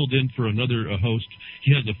actually filled in for another host.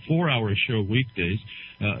 He has a 4-hour show weekdays,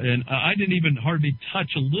 and I didn't even hardly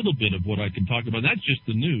touch a little bit of what I can talk about. That's just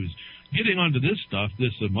the news. Getting onto this stuff,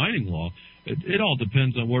 this mining law, it all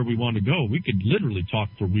depends on where we want to go. We could literally talk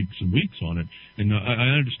for weeks and weeks on it. And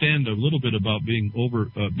I understand a little bit about being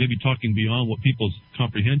maybe talking beyond what people's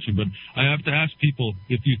comprehension. But I have to ask people,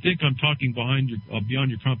 if you think I'm talking beyond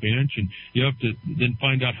your comprehension, you have to then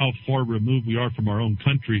find out how far removed we are from our own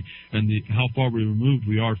country and how far removed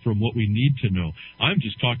we are from what we need to know. I'm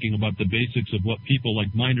just talking about the basics of what people like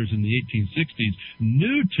miners in the 1860s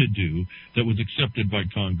knew to do that was accepted by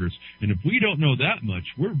Congress. And if we don't know that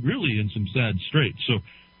much, we're really in some sad straits. So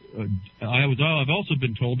I've also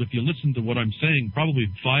been told if you listen to what I'm saying probably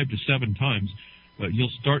 5 to 7 times,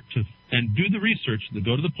 you'll start to and do the research.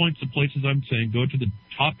 Go to the points of places I'm saying. Go to the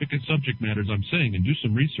topic and subject matters I'm saying, and do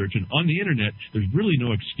some research. And on the internet, there's really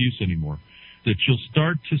no excuse anymore. That you'll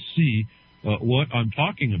start to see what I'm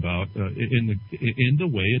talking about in the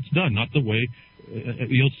way it's done, not the way.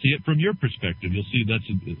 You'll see it from your perspective. You'll see that's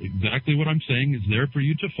exactly what I'm saying is there for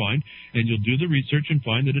you to find, and you'll do the research and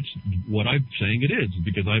find that it's what I'm saying it is,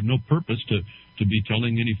 because I have no purpose to be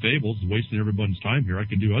telling any fables, wasting everyone's time here. I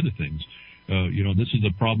can do other things. This is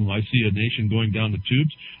a problem. I see a nation going down the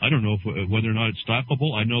tubes. I don't know whether or not it's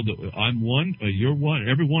stoppable. I know that I'm one, you're one,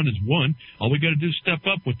 everyone is one. All we got to do is step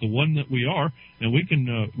up with the one that we are, and we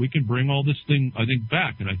can bring all this thing, I think,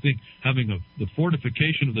 back. And I think having the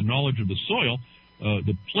fortification of the knowledge of the soil,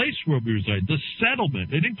 the place where we reside, the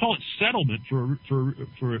settlement. They didn't call it settlement for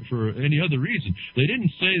any other reason. They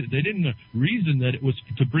didn't reason that it was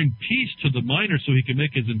to bring peace to the miner so he can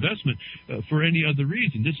make his investment for any other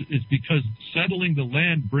reason. This is because settling the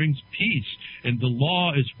land brings peace, and the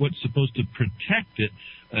law is what's supposed to protect it,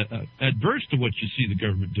 adverse to what you see the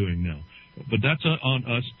government doing now. But that's on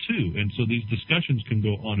us too, and so these discussions can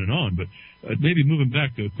go on and on. But maybe moving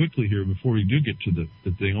back quickly here before we do get to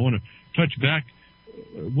the thing, I want to touch back.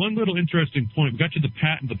 One little interesting point. We got to the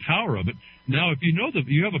patent, the power of it. Now, if you know that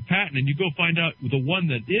you have a patent and you go find out the one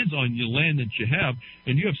that is on your land that you have,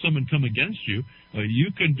 and you have someone come against you, you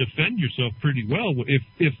can defend yourself pretty well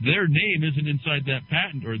if their name isn't inside that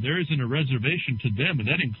patent, or there isn't a reservation to them, and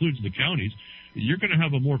that includes the counties. You're going to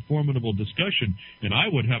have a more formidable discussion. And I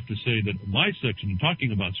would have to say that my section,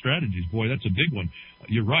 talking about strategies, boy, that's a big one.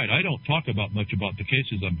 You're right. I don't talk much about the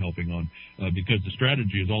cases I'm helping on because the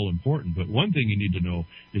strategy is all important. But one thing you need to know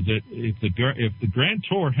is that if the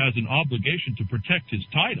grantor has an obligation to protect his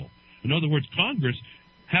title, in other words, Congress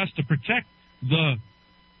has to protect the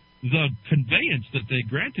conveyance that they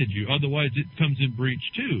granted you, otherwise it comes in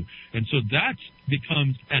breach too. And so that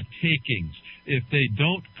becomes a takings if they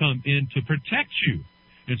don't come in to protect you.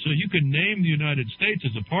 And so you can name the United States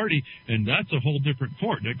as a party, and that's a whole different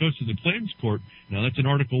court. That goes to the claims court. Now, that's an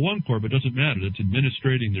Article I court, but it doesn't matter. That's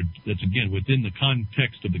administrating that's, again, within the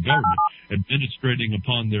context of the government, administrating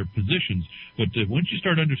upon their positions. But once you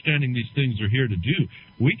start understanding these things are here to do,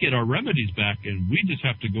 we get our remedies back, and we just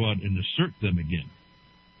have to go out and assert them again.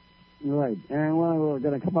 Right. And we're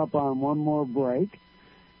going to come up on one more break,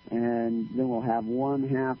 and then we'll have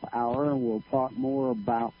 1/2 hour, and we'll talk more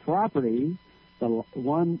about property, the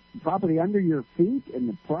one property under your feet and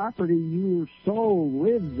the property your soul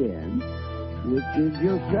lives in, which is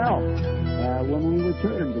yourself, when we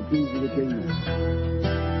return to Keys of the Kingdom.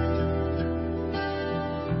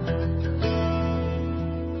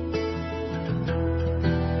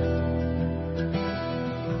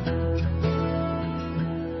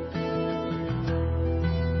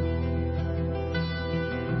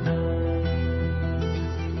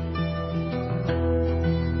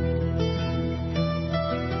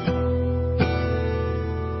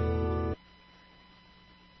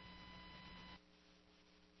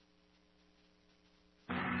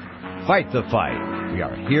 Fight the fight. We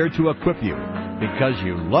are here to equip you because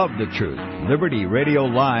you love the truth.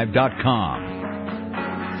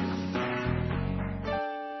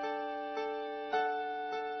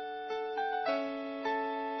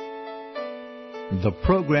 The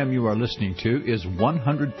program you are listening to is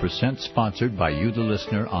 100% sponsored by you, the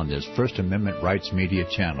listener, on this First Amendment Rights Media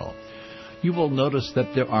channel. You will notice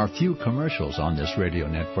that there are few commercials on this radio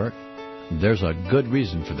network. There's a good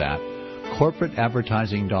reason for that. Corporate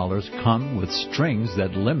advertising dollars come with strings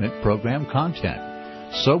that limit program content.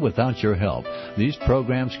 So without your help, these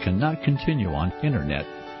programs cannot continue on Internet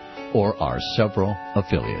or our several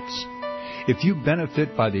affiliates. If you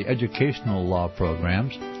benefit by the educational law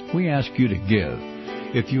programs, we ask you to give.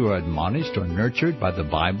 If you are admonished or nurtured by the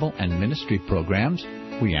Bible and ministry programs,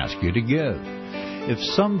 we ask you to give. If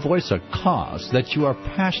some voice a cause that you are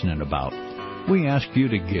passionate about, we ask you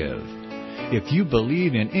to give. If you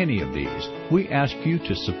believe in any of these, we ask you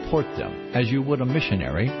to support them as you would a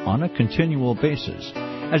missionary on a continual basis,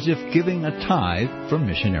 as if giving a tithe for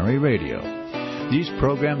missionary radio. These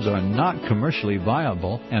programs are not commercially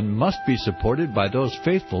viable and must be supported by those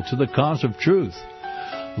faithful to the cause of truth.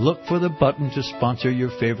 Look for the button to sponsor your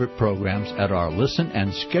favorite programs at our listen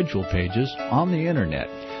and schedule pages on the Internet.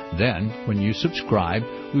 Then, when you subscribe,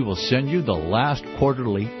 we will send you the last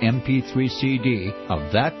quarterly MP3 CD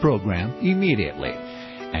of that program immediately,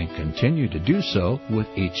 and continue to do so with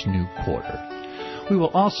each new quarter. We will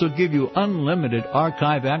also give you unlimited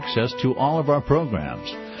archive access to all of our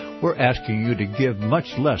programs. We're asking you to give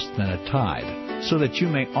much less than a tithe. so that you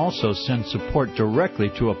may also send support directly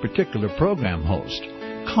to a particular program host,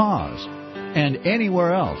 cause, and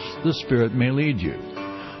anywhere else the Spirit may lead you.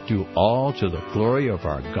 Do all to the glory of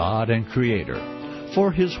our God and Creator,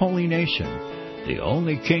 for His holy nation, the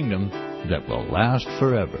only kingdom that will last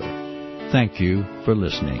forever. Thank you for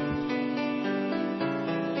listening.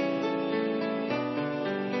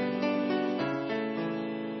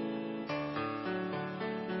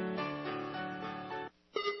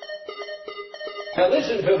 Now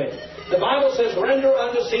listen to me. The Bible says, render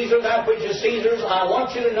unto Caesar that which is Caesar's. I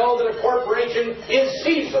want you to know that a corporation is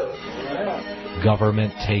Caesar.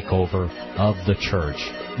 Government takeover of the church.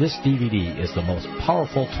 This DVD is the most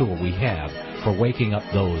powerful tool we have for waking up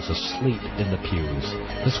those asleep in the pews.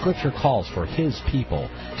 The Scripture calls for His people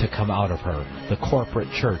to come out of her. The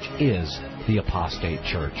corporate church is the apostate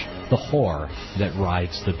church, the whore that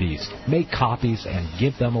rides the beast. Make copies and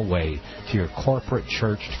give them away to your corporate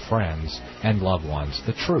church friends and loved ones.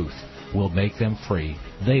 The truth will make them free.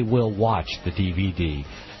 They will watch the DVD,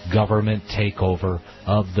 Government Takeover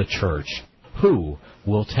of the Church. Who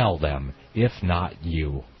will tell them if not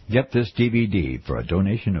you? Get this DVD for a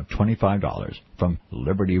donation of $25 from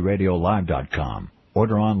LibertyRadioLive.com.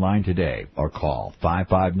 Order online today or call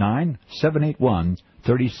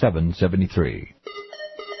 559-781-3773.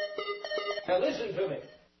 Now listen to me.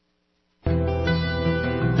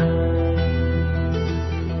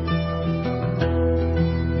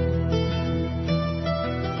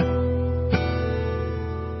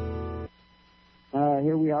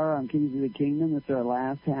 Here we are on Keys of the Kingdom. It's our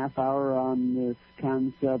last half hour on this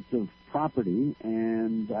concept of property,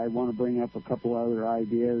 and I want to bring up a couple other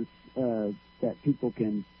ideas that people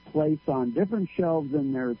can place on different shelves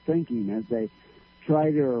in their thinking as they try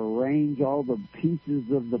to arrange all the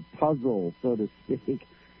pieces of the puzzle, so to speak.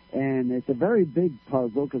 And it's a very big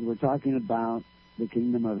puzzle because we're talking about the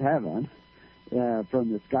kingdom of heaven, from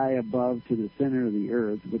the sky above to the center of the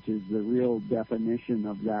earth, which is the real definition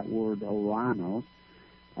of that word Oranos.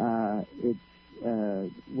 It's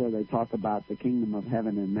where they talk about the kingdom of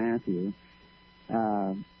heaven in Matthew.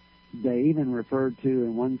 They even referred to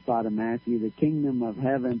in one spot of Matthew, the kingdom of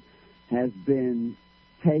heaven has been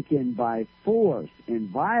taken by force and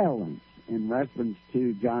violence, in reference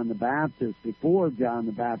to John the Baptist. Before John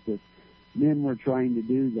the Baptist, men were trying to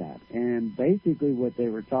do that. And basically what they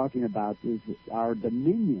were talking about is our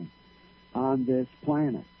dominion on this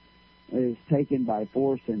planet is taken by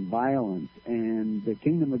force and violence. And the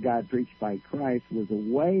kingdom of God preached by Christ was a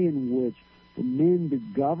way in which the men to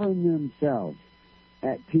govern themselves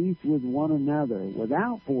at peace with one another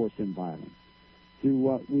without force and violence, through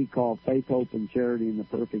what we call faith, hope, and charity and the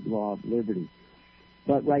perfect law of liberty.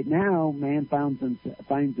 But right now, man finds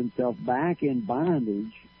himself back in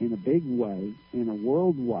bondage in a big way, in a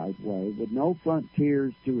worldwide way, with no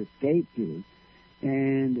frontiers to escape to.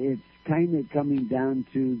 And it's kind of coming down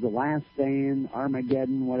to the last stand,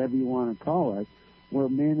 Armageddon, whatever you want to call it, where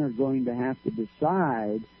men are going to have to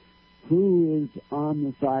decide who is on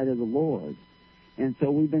the side of the Lord. And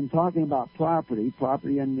so we've been talking about property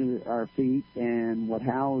under our feet, and what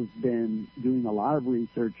Hal has been doing a lot of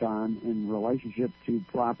research on in relationship to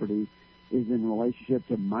property is in relationship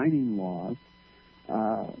to mining laws,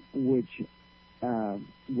 which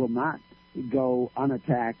will not go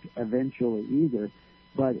unattacked eventually either.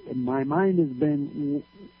 But my mind has been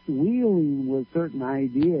wheeling with certain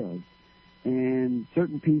ideas and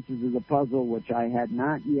certain pieces of the puzzle which I had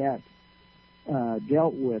not yet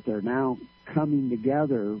dealt with are now coming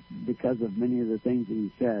together because of many of the things that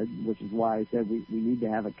he said, which is why I said we need to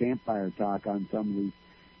have a campfire talk on some of these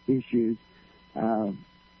issues.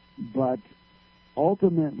 But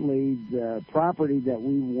ultimately, the property that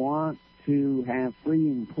we want to have free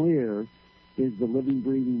and clear is the living,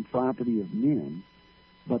 breathing property of men.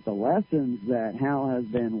 But the lessons that Hal has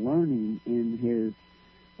been learning in his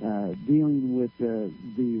dealing with the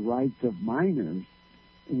rights of minors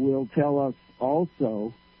will tell us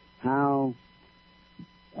also how,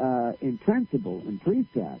 in principle, in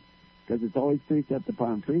precept, because it's always precept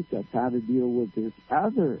upon precept, how to deal with this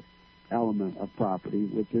other element of property,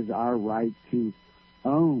 which is our right to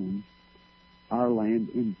own our land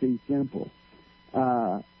in fee simple,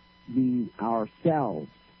 being ourselves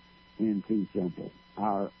in fee simple,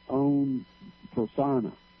 our own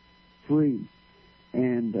persona, free.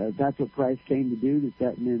 And that's what Christ came to do, to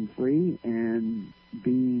set men free, and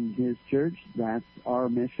being His church, that's our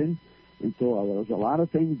mission. And so there's a lot of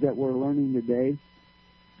things that we're learning today,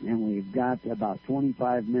 and we've got about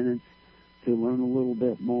 25 minutes to learn a little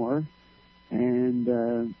bit more. And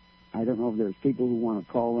I don't know if there's people who want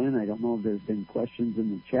to call in. I don't know if there's been questions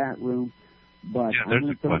in the chat room. But I'm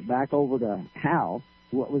going to turn it back over to Hal.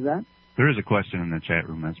 What was that? There is a question in the chat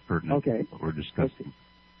room that's pertinent to what we're discussing.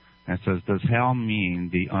 And it says, does Hal mean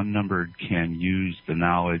the unnumbered can use the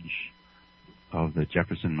knowledge of the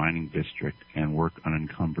Jefferson Mining District and work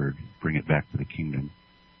unencumbered, bring it back to the kingdom?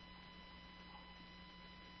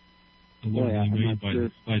 What do you mean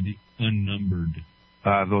by the unnumbered?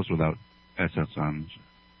 Those without SSNs.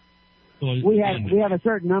 We have a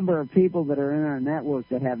certain number of people that are in our network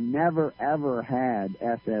that have never, ever had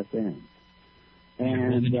SSNs.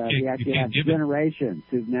 And we actually have generations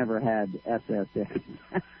who've never had SSNs.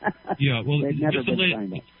 Yeah, well, they've never been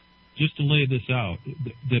signed up. Just to lay this out,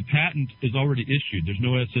 the patent is already issued. There's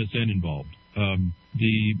no SSN involved.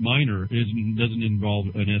 The miner doesn't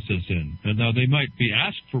involve an SSN. And now they might be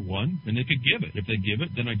asked for one, and they could give it. If they give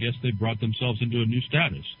it, then I guess they brought themselves into a new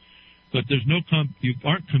status. But there's no you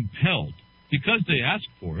aren't compelled. Because they ask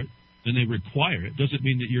for it and they require it doesn't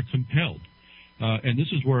mean that you're compelled. And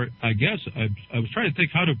this is where I guess I was trying to think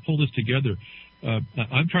how to pull this together.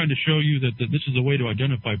 I'm trying to show you that this is a way to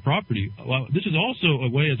identify property. Well, this is also a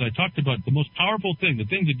way, as I talked about, the most powerful thing, the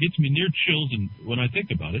thing that gets me near chills and when I think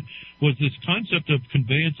about it, was this concept of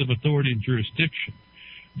conveyance of authority and jurisdiction.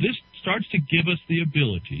 This starts to give us the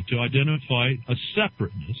ability to identify a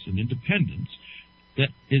separateness and independence that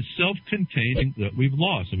is self-contained that we've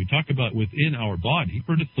lost. And we talk about within our body,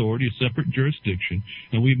 separate authority, a separate jurisdiction,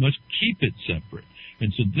 and we must keep it separate.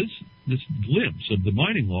 And so this glimpse of the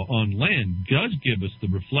mining law on land does give us the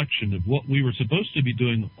reflection of what we were supposed to be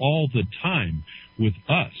doing all the time with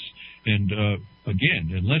us. And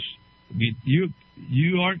again, unless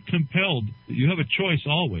you aren't compelled, you have a choice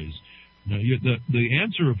always. Now, the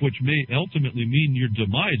answer of which may ultimately mean your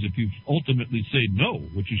demise if you ultimately say no,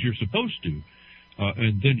 which is you're supposed to.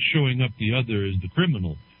 And then showing up the other is the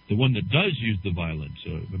criminal, the one that does use the violence.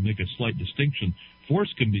 Make a slight distinction.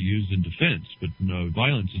 Force can be used in defense, but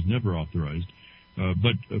violence is never authorized.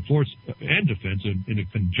 But force and defense in a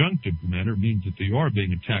conjunctive manner means that you are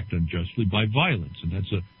being attacked unjustly by violence, and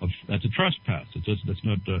that's a trespass. That's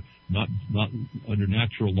not under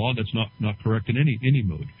natural law. That's not correct in any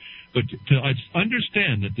mode. But to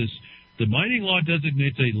understand that the mining law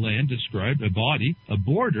designates a land described, a body, a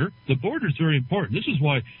border. The border is very important. This is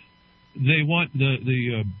why they want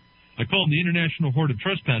I call them the International Horde of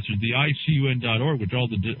Trespassers, the ICUN.org, which all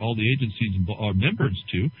the agencies are members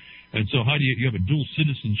to. And so how do you have a dual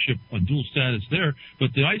citizenship, a dual status there?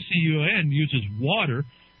 But the ICUN uses water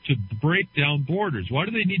to break down borders. Why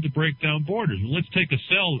do they need to break down borders? Well, let's take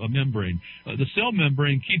a membrane. The cell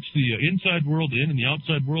membrane keeps the inside world in and the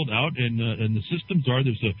outside world out, and the systems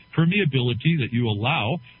there's a permeability that you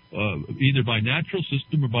allow either by natural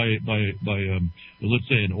system or by let's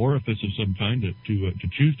say an orifice of some kind to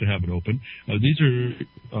choose to have it open. These are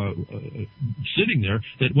sitting there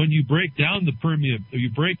that when you break down you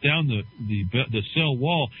break down the cell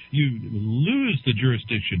wall, you lose the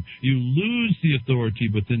jurisdiction, you lose the authority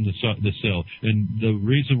within the cell. And the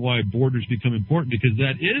reason why borders become important, because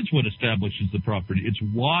that is what establishes the property. It's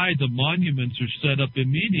why the monuments are set up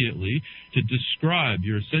immediately to describe.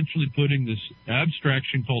 You're essentially putting this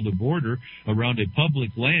abstraction called a border around a public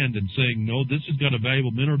land and saying, no, this has got a valuable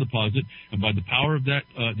mineral deposit, and by the power of that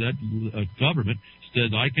government says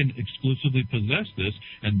I can exclusively possess this,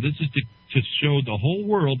 and this is to show the whole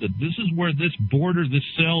world that this is where this border, this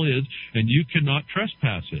cell is, and you cannot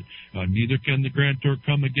trespass it. Neither can the grantor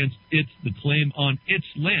come against the claim on its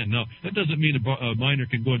land. Now, that doesn't mean a miner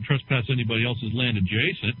can go and trespass anybody else's land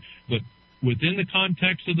adjacent, but within the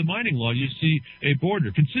context of the mining law, you see a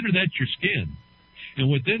border. Consider that your skin. And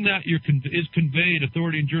within that is conveyed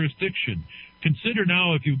authority and jurisdiction. Consider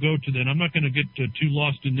now, if you go to that, I'm not going to get too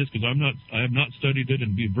lost in this because I have not studied it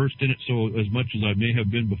and be versed in it so as much as I may have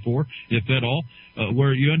been before, if at all,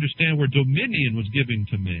 where you understand where dominion was given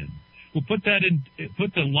to man. Well, put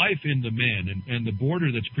the life in the man and the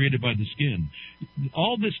border that's created by the skin.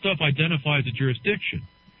 All this stuff identifies a jurisdiction.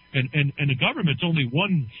 And the government's only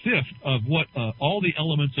 1/5 of what all the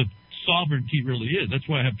elements of sovereignty really is. That's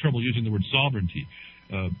why I have trouble using the word sovereignty.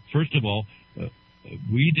 First of all,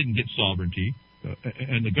 we didn't get sovereignty,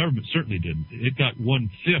 and the government certainly didn't. It got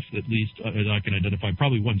 1/5, at least, as I can identify,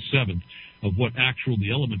 probably 1/7 of what the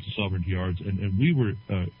elements of sovereignty are. And we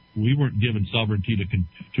weren't given sovereignty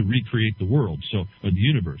to recreate the world, or the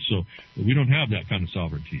universe. So we don't have that kind of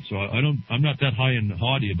sovereignty. So I'm not that high and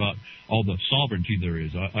haughty about all the sovereignty there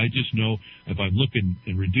is. I just know if I look and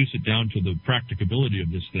reduce it down to the practicability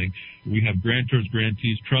of this thing, we have grantors,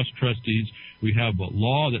 grantees, trustees. We have a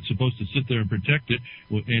law that's supposed to sit there and protect it.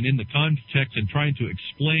 And in the context and trying to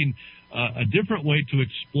explain a different way to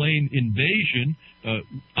explain invasion,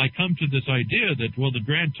 I come to this idea that, well, the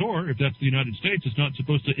grantor, if that's the United States, is not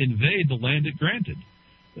supposed to invade the land it granted.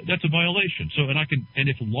 that's a violation. So, and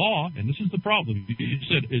if law, and this is the problem, you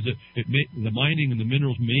said, is the mining and the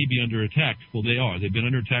minerals may be under attack. Well, they are. They've been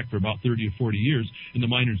under attack for about 30 or 40 years, and the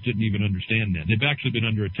miners didn't even understand that. They've actually been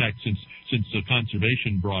under attack since the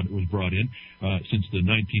conservation was brought in, since the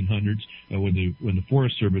 1900s, when the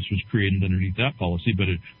Forest Service was created underneath that policy. But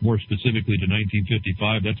more specifically to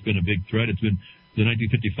 1955, that's been a big threat. It's been the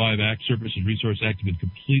 1955 Act, Surface and Resource Act, has been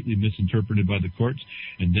completely misinterpreted by the courts.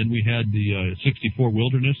 And then we had the 64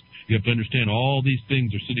 Wilderness. You have to understand all these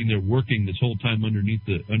things are sitting there working this whole time under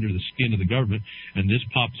the skin of the government. And this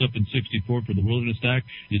pops up in 64 for the Wilderness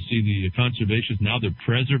Act. You see the conservationists, now they're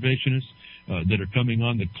preservationists that are coming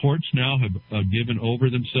on. The courts now have given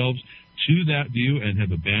over themselves to that view and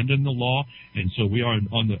have abandoned the law. And so we are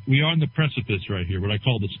on the precipice right here, what I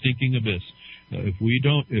call the stinking abyss. If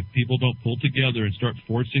people don't pull together and start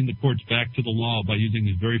forcing the courts back to the law by using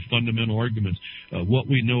these very fundamental arguments, what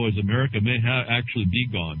we know as America may actually be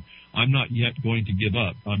gone. I'm not yet going to give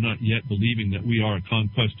up. I'm not yet believing that we are a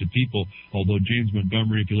conquested people, although James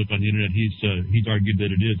Montgomery, if you look on the Internet, he's argued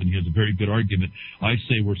that it is, and he has a very good argument. I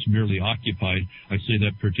say we're merely occupied. I say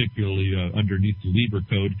that particularly underneath the Lieber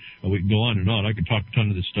Code. We can go on and on. I could talk a ton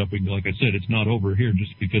of this stuff. Like I said, it's not over here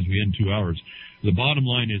just because we end 2 hours. The bottom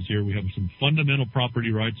line is here we have some fundamental property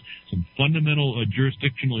rights, some fundamental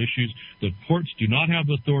jurisdictional issues. The courts do not have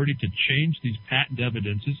the authority to change these patent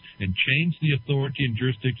evidences and change the authority and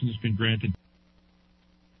jurisdiction that's been granted.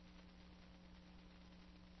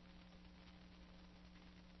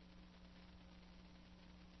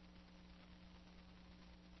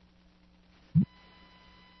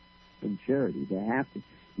 And charity, they have to.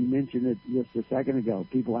 You mentioned it just a second ago.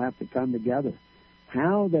 People have to come together.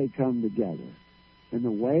 How they come together and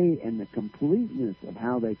the way and the completeness of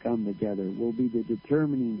how they come together will be the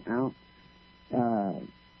determining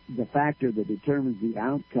the factor that determines the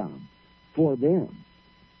outcome for them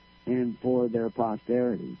and for their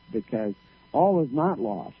posterity, because all is not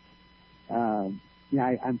lost.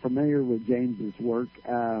 I'm familiar with James's work.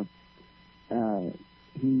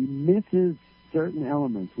 He misses certain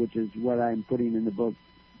elements, which is what I'm putting in the book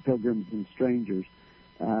Pilgrims and Strangers,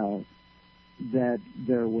 that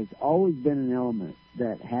there was always been an element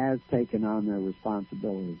that has taken on their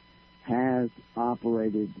responsibility, has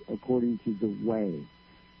operated according to the way.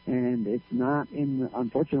 And it's not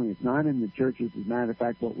unfortunately, it's not in the churches. As a matter of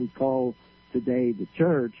fact, what we call today the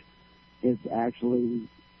church is actually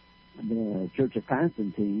the Church of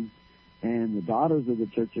Constantine and the daughters of the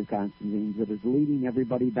Church of Constantine that is leading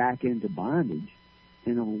everybody back into bondage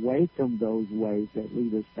and away from those ways that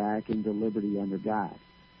lead us back into liberty under God.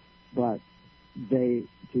 But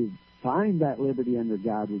to find that liberty under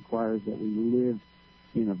God requires that we live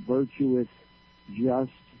in a virtuous,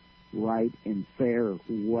 just, right, and fair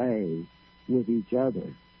way with each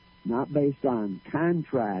other, not based on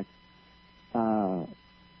contract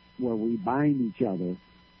where we bind each other,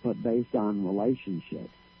 but based on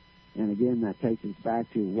relationships. And again, that takes us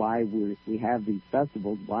back to why we have these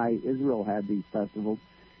festivals, why Israel had these festivals,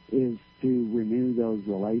 is to renew those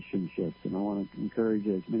relationships. And I want to encourage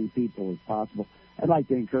as many people as possible. I'd like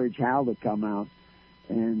to encourage Hal to come out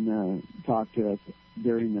and talk to us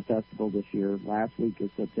during the festival this year. Last week is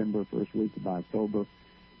September, first week of October.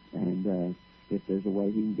 And if there's a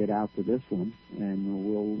way he can get out to this one, and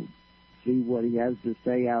we'll see what he has to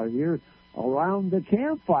say out here around the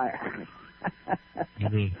campfire.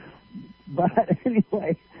 Really? But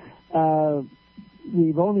anyway,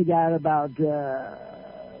 we've only got about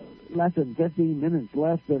less than 15 minutes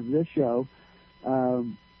left of this show.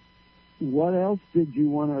 What else did you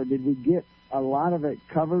want, or did we get a lot of it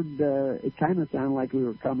covered? It kind of sounded like we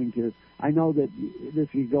were coming to, I know that this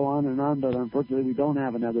could go on, but unfortunately we don't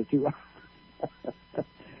have another 2 hours.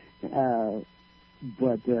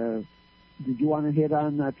 But did you want to hit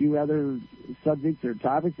on a few other subjects or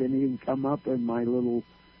topics? Anything come up in my little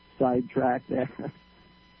sidetrack there?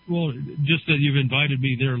 Well, just that you've invited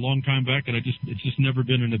me there a long time back, and it's just never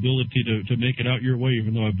been an ability to make it out your way,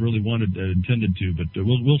 even though I've really intended to. But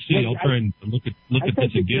we'll see. I'll try and look at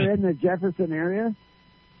this again. You're in the Jefferson area,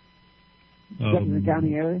 Jefferson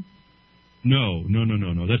County area. No.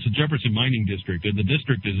 That's the Jefferson Mining District, and the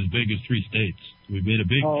district is as big as 3 states. We've made a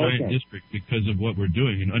big, giant district because of what we're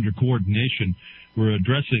doing, and under coordination, we're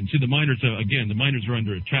addressing. See, the miners are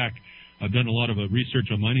under attack. I've done a lot of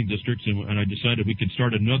research on mining districts, and I decided we could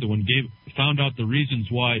start another one. Found out the reasons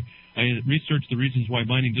why. I researched the reasons why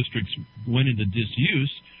mining districts went into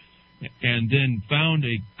disuse, and then found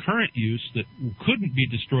a current use that couldn't be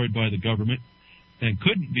destroyed by the government and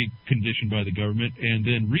couldn't be conditioned by the government, and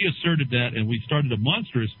then reasserted that, and we started a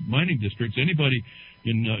monstrous mining districts. Anybody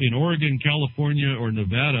in Oregon, California, or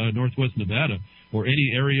Nevada, Northwest Nevada, or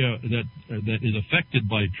any area that is affected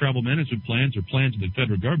by travel management plans or plans of the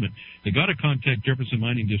federal government, they got to contact Jefferson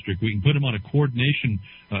Mining District. We can put them on a coordination.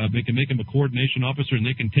 They can make them a coordination officer, and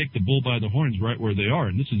they can take the bull by the horns right where they are.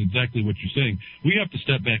 And this is exactly what you're saying. We have to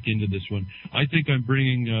step back into this one. I think I'm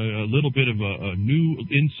bringing a little bit of a new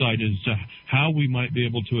insight as to how we might be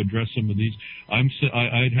able to address some of these.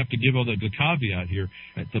 I'd have to give all the caveat here.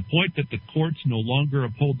 At the point that the courts no longer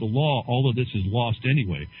uphold the law, all of this is lost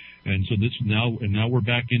anyway. And so now we're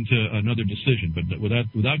back into another decision. But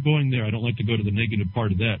without going there, I don't like to go to the negative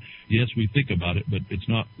part of that. Yes, we think about it, but it's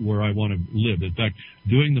not where I want to live. In fact,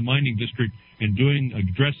 doing the mining district and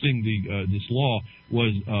addressing this law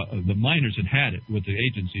was the miners had it with the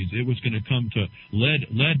agencies. It was going to come to lead.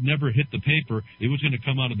 Lead never hit the paper. It was going to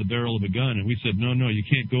come out of the barrel of a gun. And we said, no, you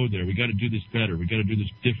can't go there. We got to do this better. We got to do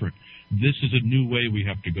this different. This is a new way we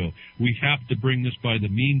have to go. We have to bring this by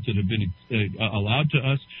the means that have been allowed to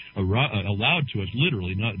us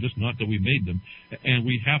literally, not that we made them. And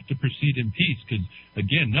we have to proceed in peace because,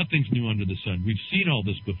 again, nothing's new under the sun. We've seen all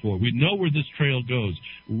this before. We know where this trail goes.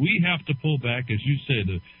 We have to pull back, as you say,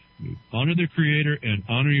 honor the Creator and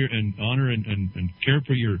honor and care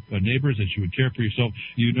for your neighbors as you would care for yourself.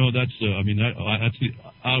 You know, that's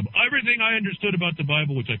out of everything I understood about the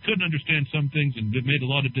Bible, which I couldn't understand some things and it made a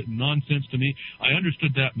lot of nonsense to me. I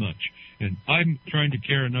understood that much, and I'm trying to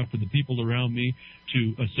care enough for the people around me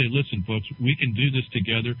to say, listen, folks, we can do this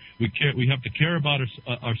together. We have to care about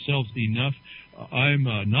ourselves enough. I'm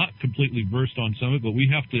not completely versed on some of it, but we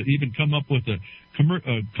have to even come up with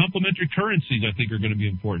complementary currencies, I think, are going to be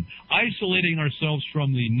important. Isolating ourselves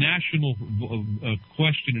from the national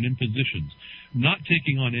question and impositions, not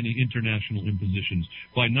taking on any international impositions,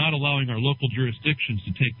 by not allowing our local jurisdictions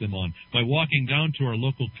to take them on, by walking down to our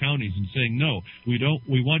local counties and saying, no,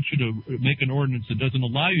 we want you to make an ordinance that doesn't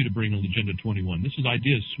allow you to bring an Agenda 21. This is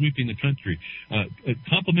ideas sweeping the country.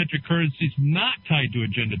 Complementary currencies not tied to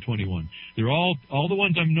Agenda 21. They're all the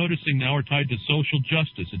ones I'm noticing now are tied to social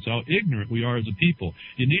justice. It's how ignorant we are as a people.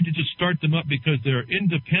 You need to just start them up because they're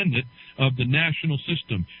independent of the national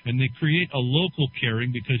system, and they create a local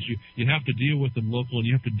caring because you have to deal with them local and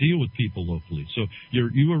you have to deal with people locally. So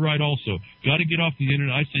you were right also. Got to get off the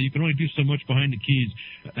internet. I say you can only do so much behind the keys.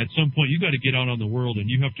 At some point, you got to get out on the world and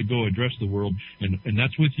you have to go address the world, and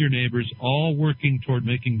that's with your neighbors, all working toward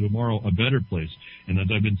making tomorrow a better place. And as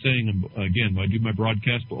I've been saying, again, I do my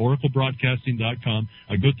broadcast for oraclebroadcasting.com.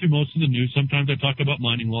 I go through most of the news. Sometimes I talk about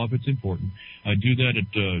mining law if it's important. I do that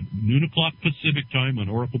at noon o'clock Pacific time on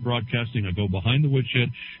Oracle Broadcasting. I go behind the woodshed,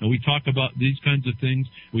 and we talk about these kinds of things.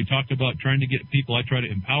 We talk about trying to get people. I try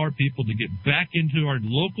to empower people to get back into our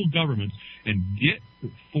local governments and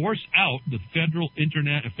force out the federal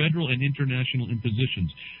and international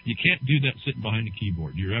impositions. You can't do that sitting behind a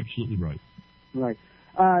keyboard. You're absolutely right. Right.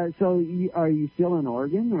 So are you still in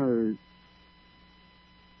Oregon, or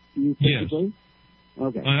you typically? Yes.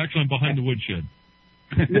 Okay. Actually, I'm behind the woodshed.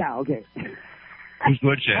 Yeah, okay. Who's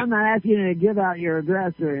woodshed? I'm not asking you to give out your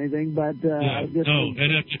address or anything, but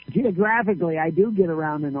geographically, I do get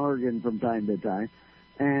around in Oregon from time to time,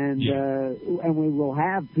 and we will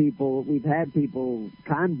have people. We've had people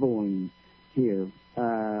convoying here,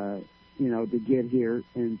 to get here,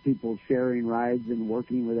 and people sharing rides and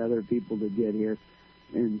working with other people to get here.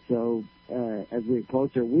 And so, as we get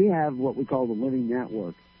closer, we have what we call the Living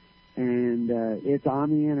Network. And it's on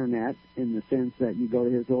the Internet in the sense that you go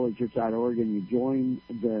to hisholychurch.org and you join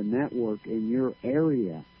the network in your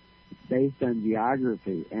area. It's based on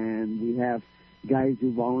geography. And we have guys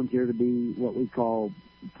who volunteer to be what we call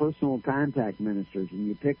personal contact ministers, and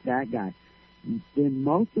you pick that guy. Then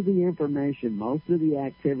most of the information, most of the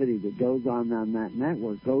activity that goes on that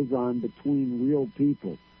network goes on between real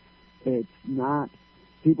people. It's not,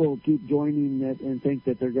 people keep joining it and think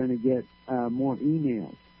that they're going to get more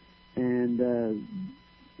emails. And,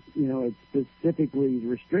 it's specifically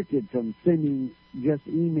restricted from sending just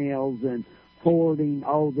emails and forwarding,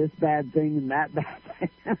 this bad thing and that bad thing.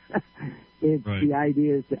 It's right. The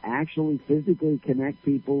idea is to actually physically connect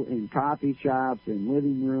people in coffee shops, in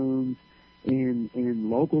living rooms, in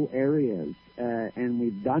local areas. And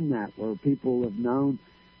we've done that where people have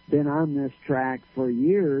been on this track for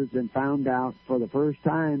years and found out for the first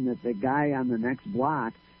time that the guy on the next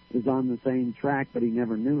block is on the same track, but he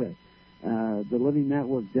never knew it. The Living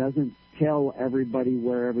Network doesn't tell everybody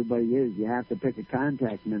where everybody is. You have to pick a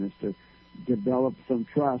contact minister, develop some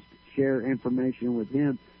trust, share information with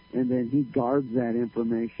him, and then he guards that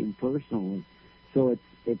information personally. So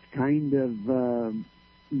it's kind of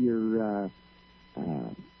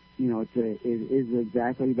it is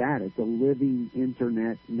exactly that. It's a living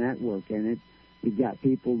internet network, and We've got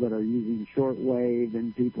people that are using shortwave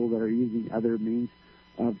and people that are using other means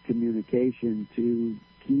of communication to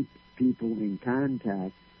keep people in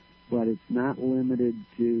contact, but it's not limited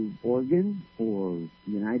to Oregon or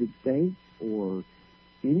the United States or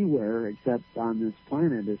anywhere except on this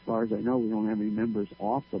planet. As far as I know, we don't have any members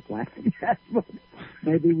off the planet yet, but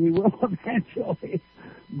maybe we will eventually.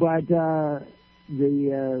 But the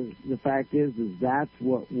fact is that's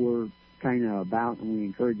what we're kind of about, and we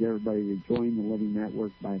encourage everybody to join the Living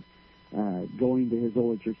Network by going to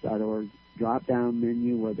hisholychurch.org, drop-down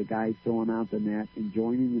menu where the guy's throwing out the net, and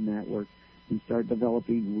joining the network and start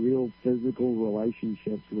developing real physical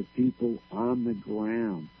relationships with people on the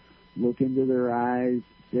ground. Look into their eyes,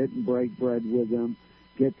 sit and break bread with them,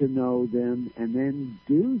 get to know them, and then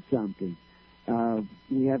do something.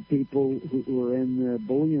 We have people who are in the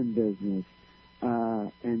bullion business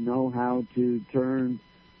and know how to turn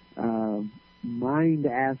mined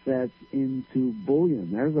assets into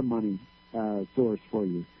bullion. There's a money source for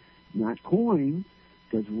you. Not coin,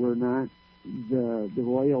 because we're not the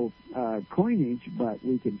royal coinage, but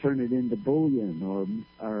we can turn it into bullion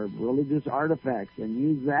or religious artifacts and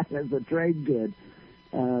use that as a trade good.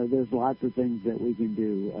 There's lots of things that we can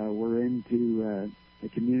do. We're into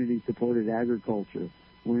community-supported agriculture.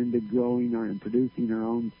 We're into growing and producing our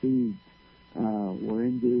own seeds. We're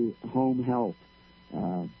into home health.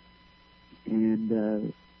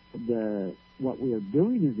 And what we are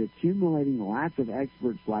doing is accumulating lots of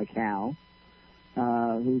experts like Hal,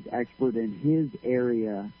 who's expert in his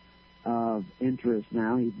area of interest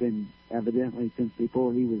now. He's been, evidently, since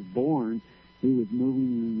before he was born, he was moving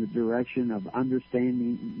in the direction of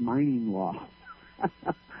understanding mining law.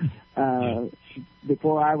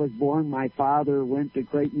 Before I was born, my father went to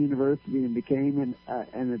Creighton University and became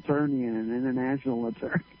an attorney and an international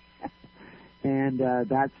attorney. And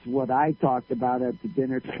that's what I talked about at the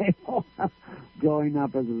dinner table growing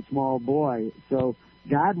up as a small boy. So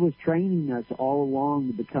God was training us all along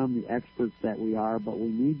to become the experts that we are, but we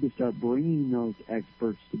need to start bringing those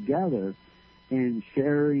experts together and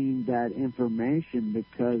sharing that information,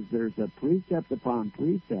 because there's a precept upon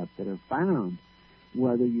precept that are found,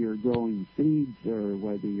 whether you're growing seeds or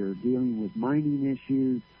whether you're dealing with mining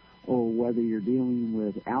issues or whether you're dealing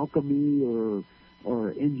with alchemy or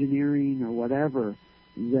engineering or whatever,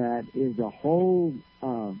 that is a whole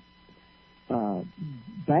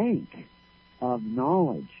bank of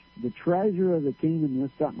knowledge. The treasure of the kingdom,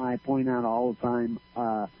 this is something I point out all the time,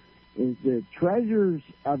 is the treasures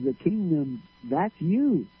of the kingdom, that's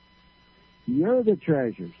you. You're the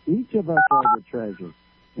treasures. Each of us are the treasures.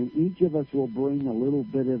 And each of us will bring a little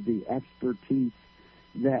bit of the expertise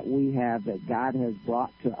that we have, that God has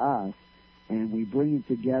brought to us, and we bring it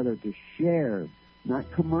together to share, not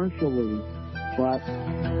commercially, but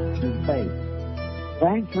in faith.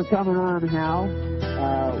 Thanks for coming on, Hal.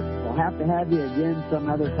 We'll have to have you again some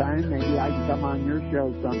other time. Maybe I can come on your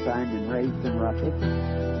show sometime and raise some ruckus.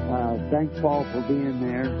 Thanks, Paul, for being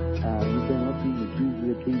there. You've been listening to Keys of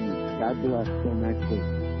the Kingdom. God bless. Till next week.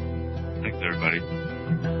 Thanks, everybody.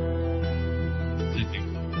 Thank you.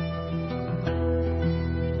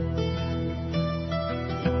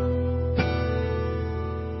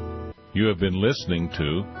 You have been listening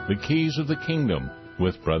to The Keys of the Kingdom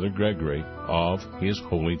with Brother Gregory of His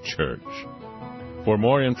Holy Church. For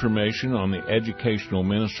more information on the educational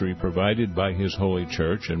ministry provided by His Holy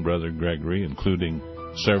Church and Brother Gregory, including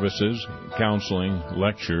services, counseling,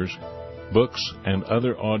 lectures, books, and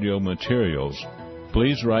other audio materials,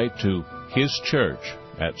 please write to His Church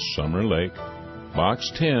at Summer Lake,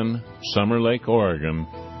 Box 10, Summer Lake, Oregon,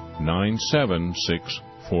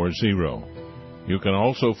 97640. You can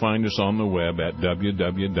also find us on the web at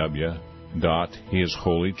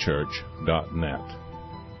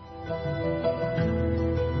www.hisholychurch.net.